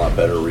pitching a lot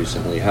better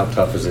recently. How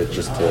tough is it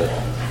just to,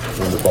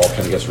 when the ball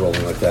kind of gets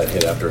rolling like that,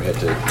 hit after hit,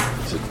 to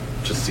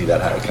just see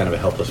that kind of a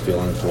helpless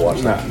feeling to watch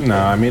that? No,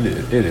 I mean,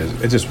 it is.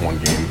 It's just one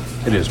game.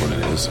 It is what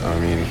it is. I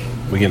mean,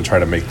 we can try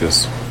to make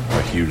this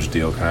a huge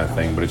deal kind of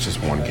thing, but it's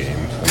just one game.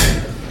 I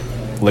mean,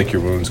 lick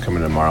your wounds, come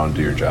in tomorrow and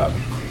do your job.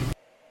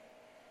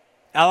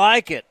 I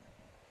like it.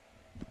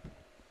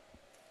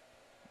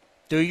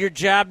 Do your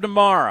job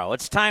tomorrow.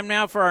 It's time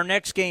now for our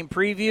next game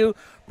preview,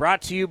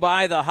 brought to you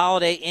by the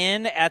Holiday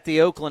Inn at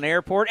the Oakland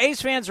Airport.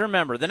 A's fans,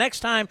 remember, the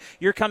next time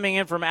you're coming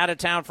in from out of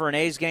town for an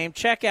A's game,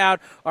 check out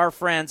our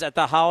friends at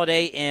the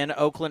Holiday Inn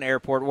Oakland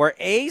Airport, where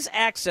A's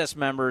Access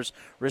members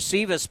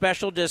receive a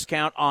special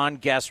discount on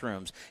guest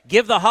rooms.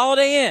 Give the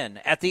Holiday Inn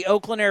at the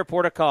Oakland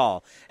Airport a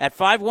call at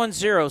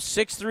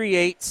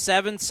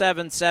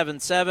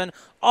 510-638-7777.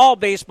 All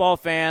baseball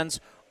fans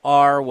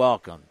are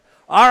welcome.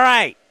 All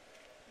right.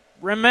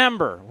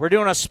 Remember, we're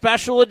doing a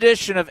special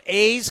edition of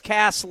A's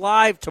Cast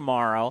Live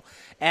tomorrow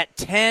at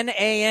 10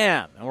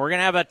 a.m., and we're going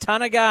to have a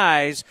ton of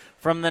guys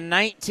from the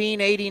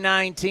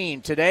 1989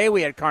 team. Today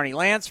we had Carney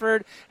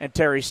Lansford and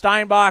Terry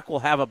Steinbach.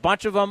 We'll have a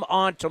bunch of them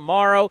on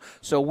tomorrow,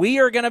 so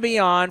we are going to be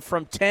on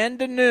from 10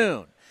 to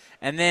noon.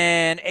 And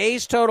then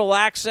A's Total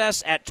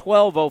Access at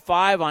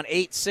 12:05 on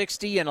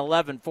 860 and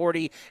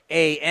 1140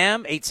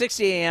 a.m.,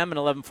 860 a.m. and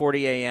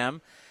 1140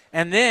 a.m.,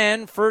 and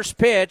then first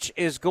pitch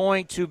is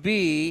going to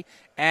be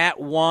at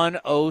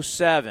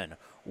 1:07.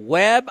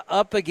 Webb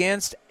up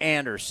against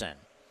Anderson.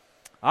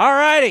 All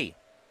righty.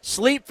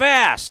 Sleep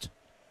fast.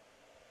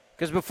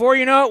 Because before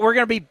you know it, we're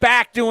going to be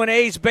back doing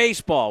A's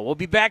baseball. We'll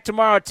be back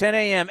tomorrow at 10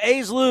 a.m.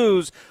 A's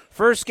lose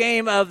first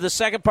game of the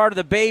second part of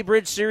the Bay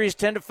Bridge Series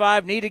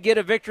 10-5. Need to get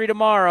a victory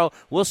tomorrow.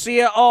 We'll see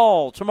you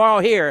all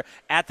tomorrow here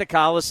at the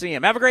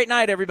Coliseum. Have a great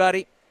night,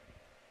 everybody.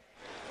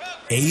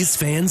 A's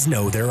fans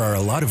know there are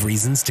a lot of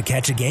reasons to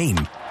catch a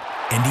game,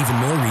 and even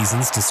more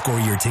reasons to score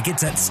your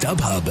tickets at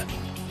StubHub.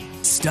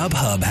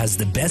 StubHub has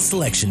the best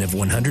selection of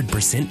 100%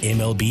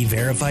 MLB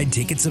verified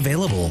tickets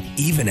available,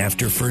 even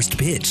after first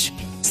pitch.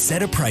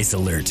 Set a price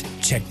alert,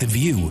 check the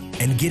view,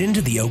 and get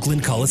into the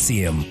Oakland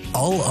Coliseum,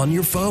 all on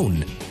your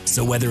phone.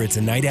 So whether it's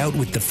a night out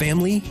with the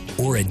family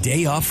or a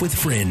day off with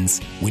friends,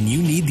 when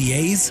you need the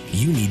A's,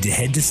 you need to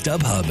head to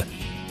StubHub.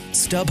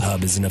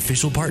 StubHub is an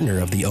official partner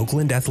of the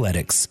Oakland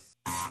Athletics.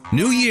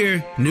 New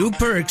year, new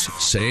perks,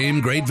 same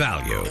great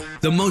value.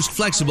 The most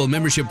flexible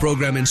membership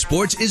program in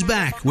sports is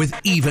back with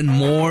even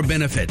more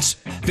benefits.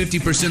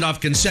 50% off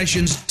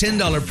concessions,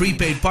 $10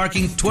 prepaid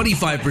parking,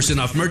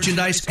 25% off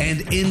merchandise,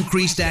 and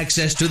increased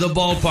access to the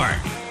ballpark.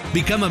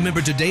 Become a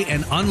member today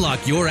and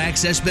unlock your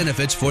access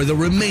benefits for the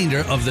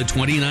remainder of the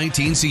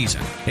 2019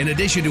 season, in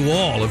addition to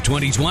all of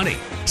 2020.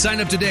 Sign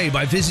up today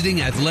by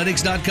visiting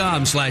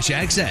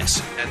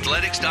athletics.com/access.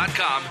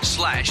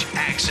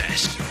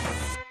 Athletics.com/access.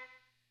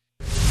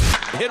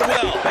 Hit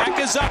well. Back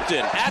is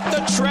Upton. At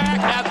the track,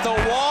 at the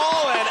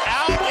wall, and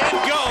out it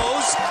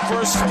goes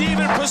for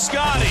Stephen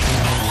Piscotti.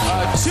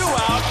 A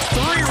 2-out,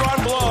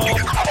 3-run blow.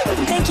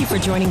 Thank you for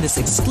joining this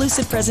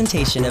exclusive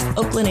presentation of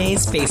Oakland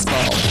A's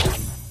Baseball.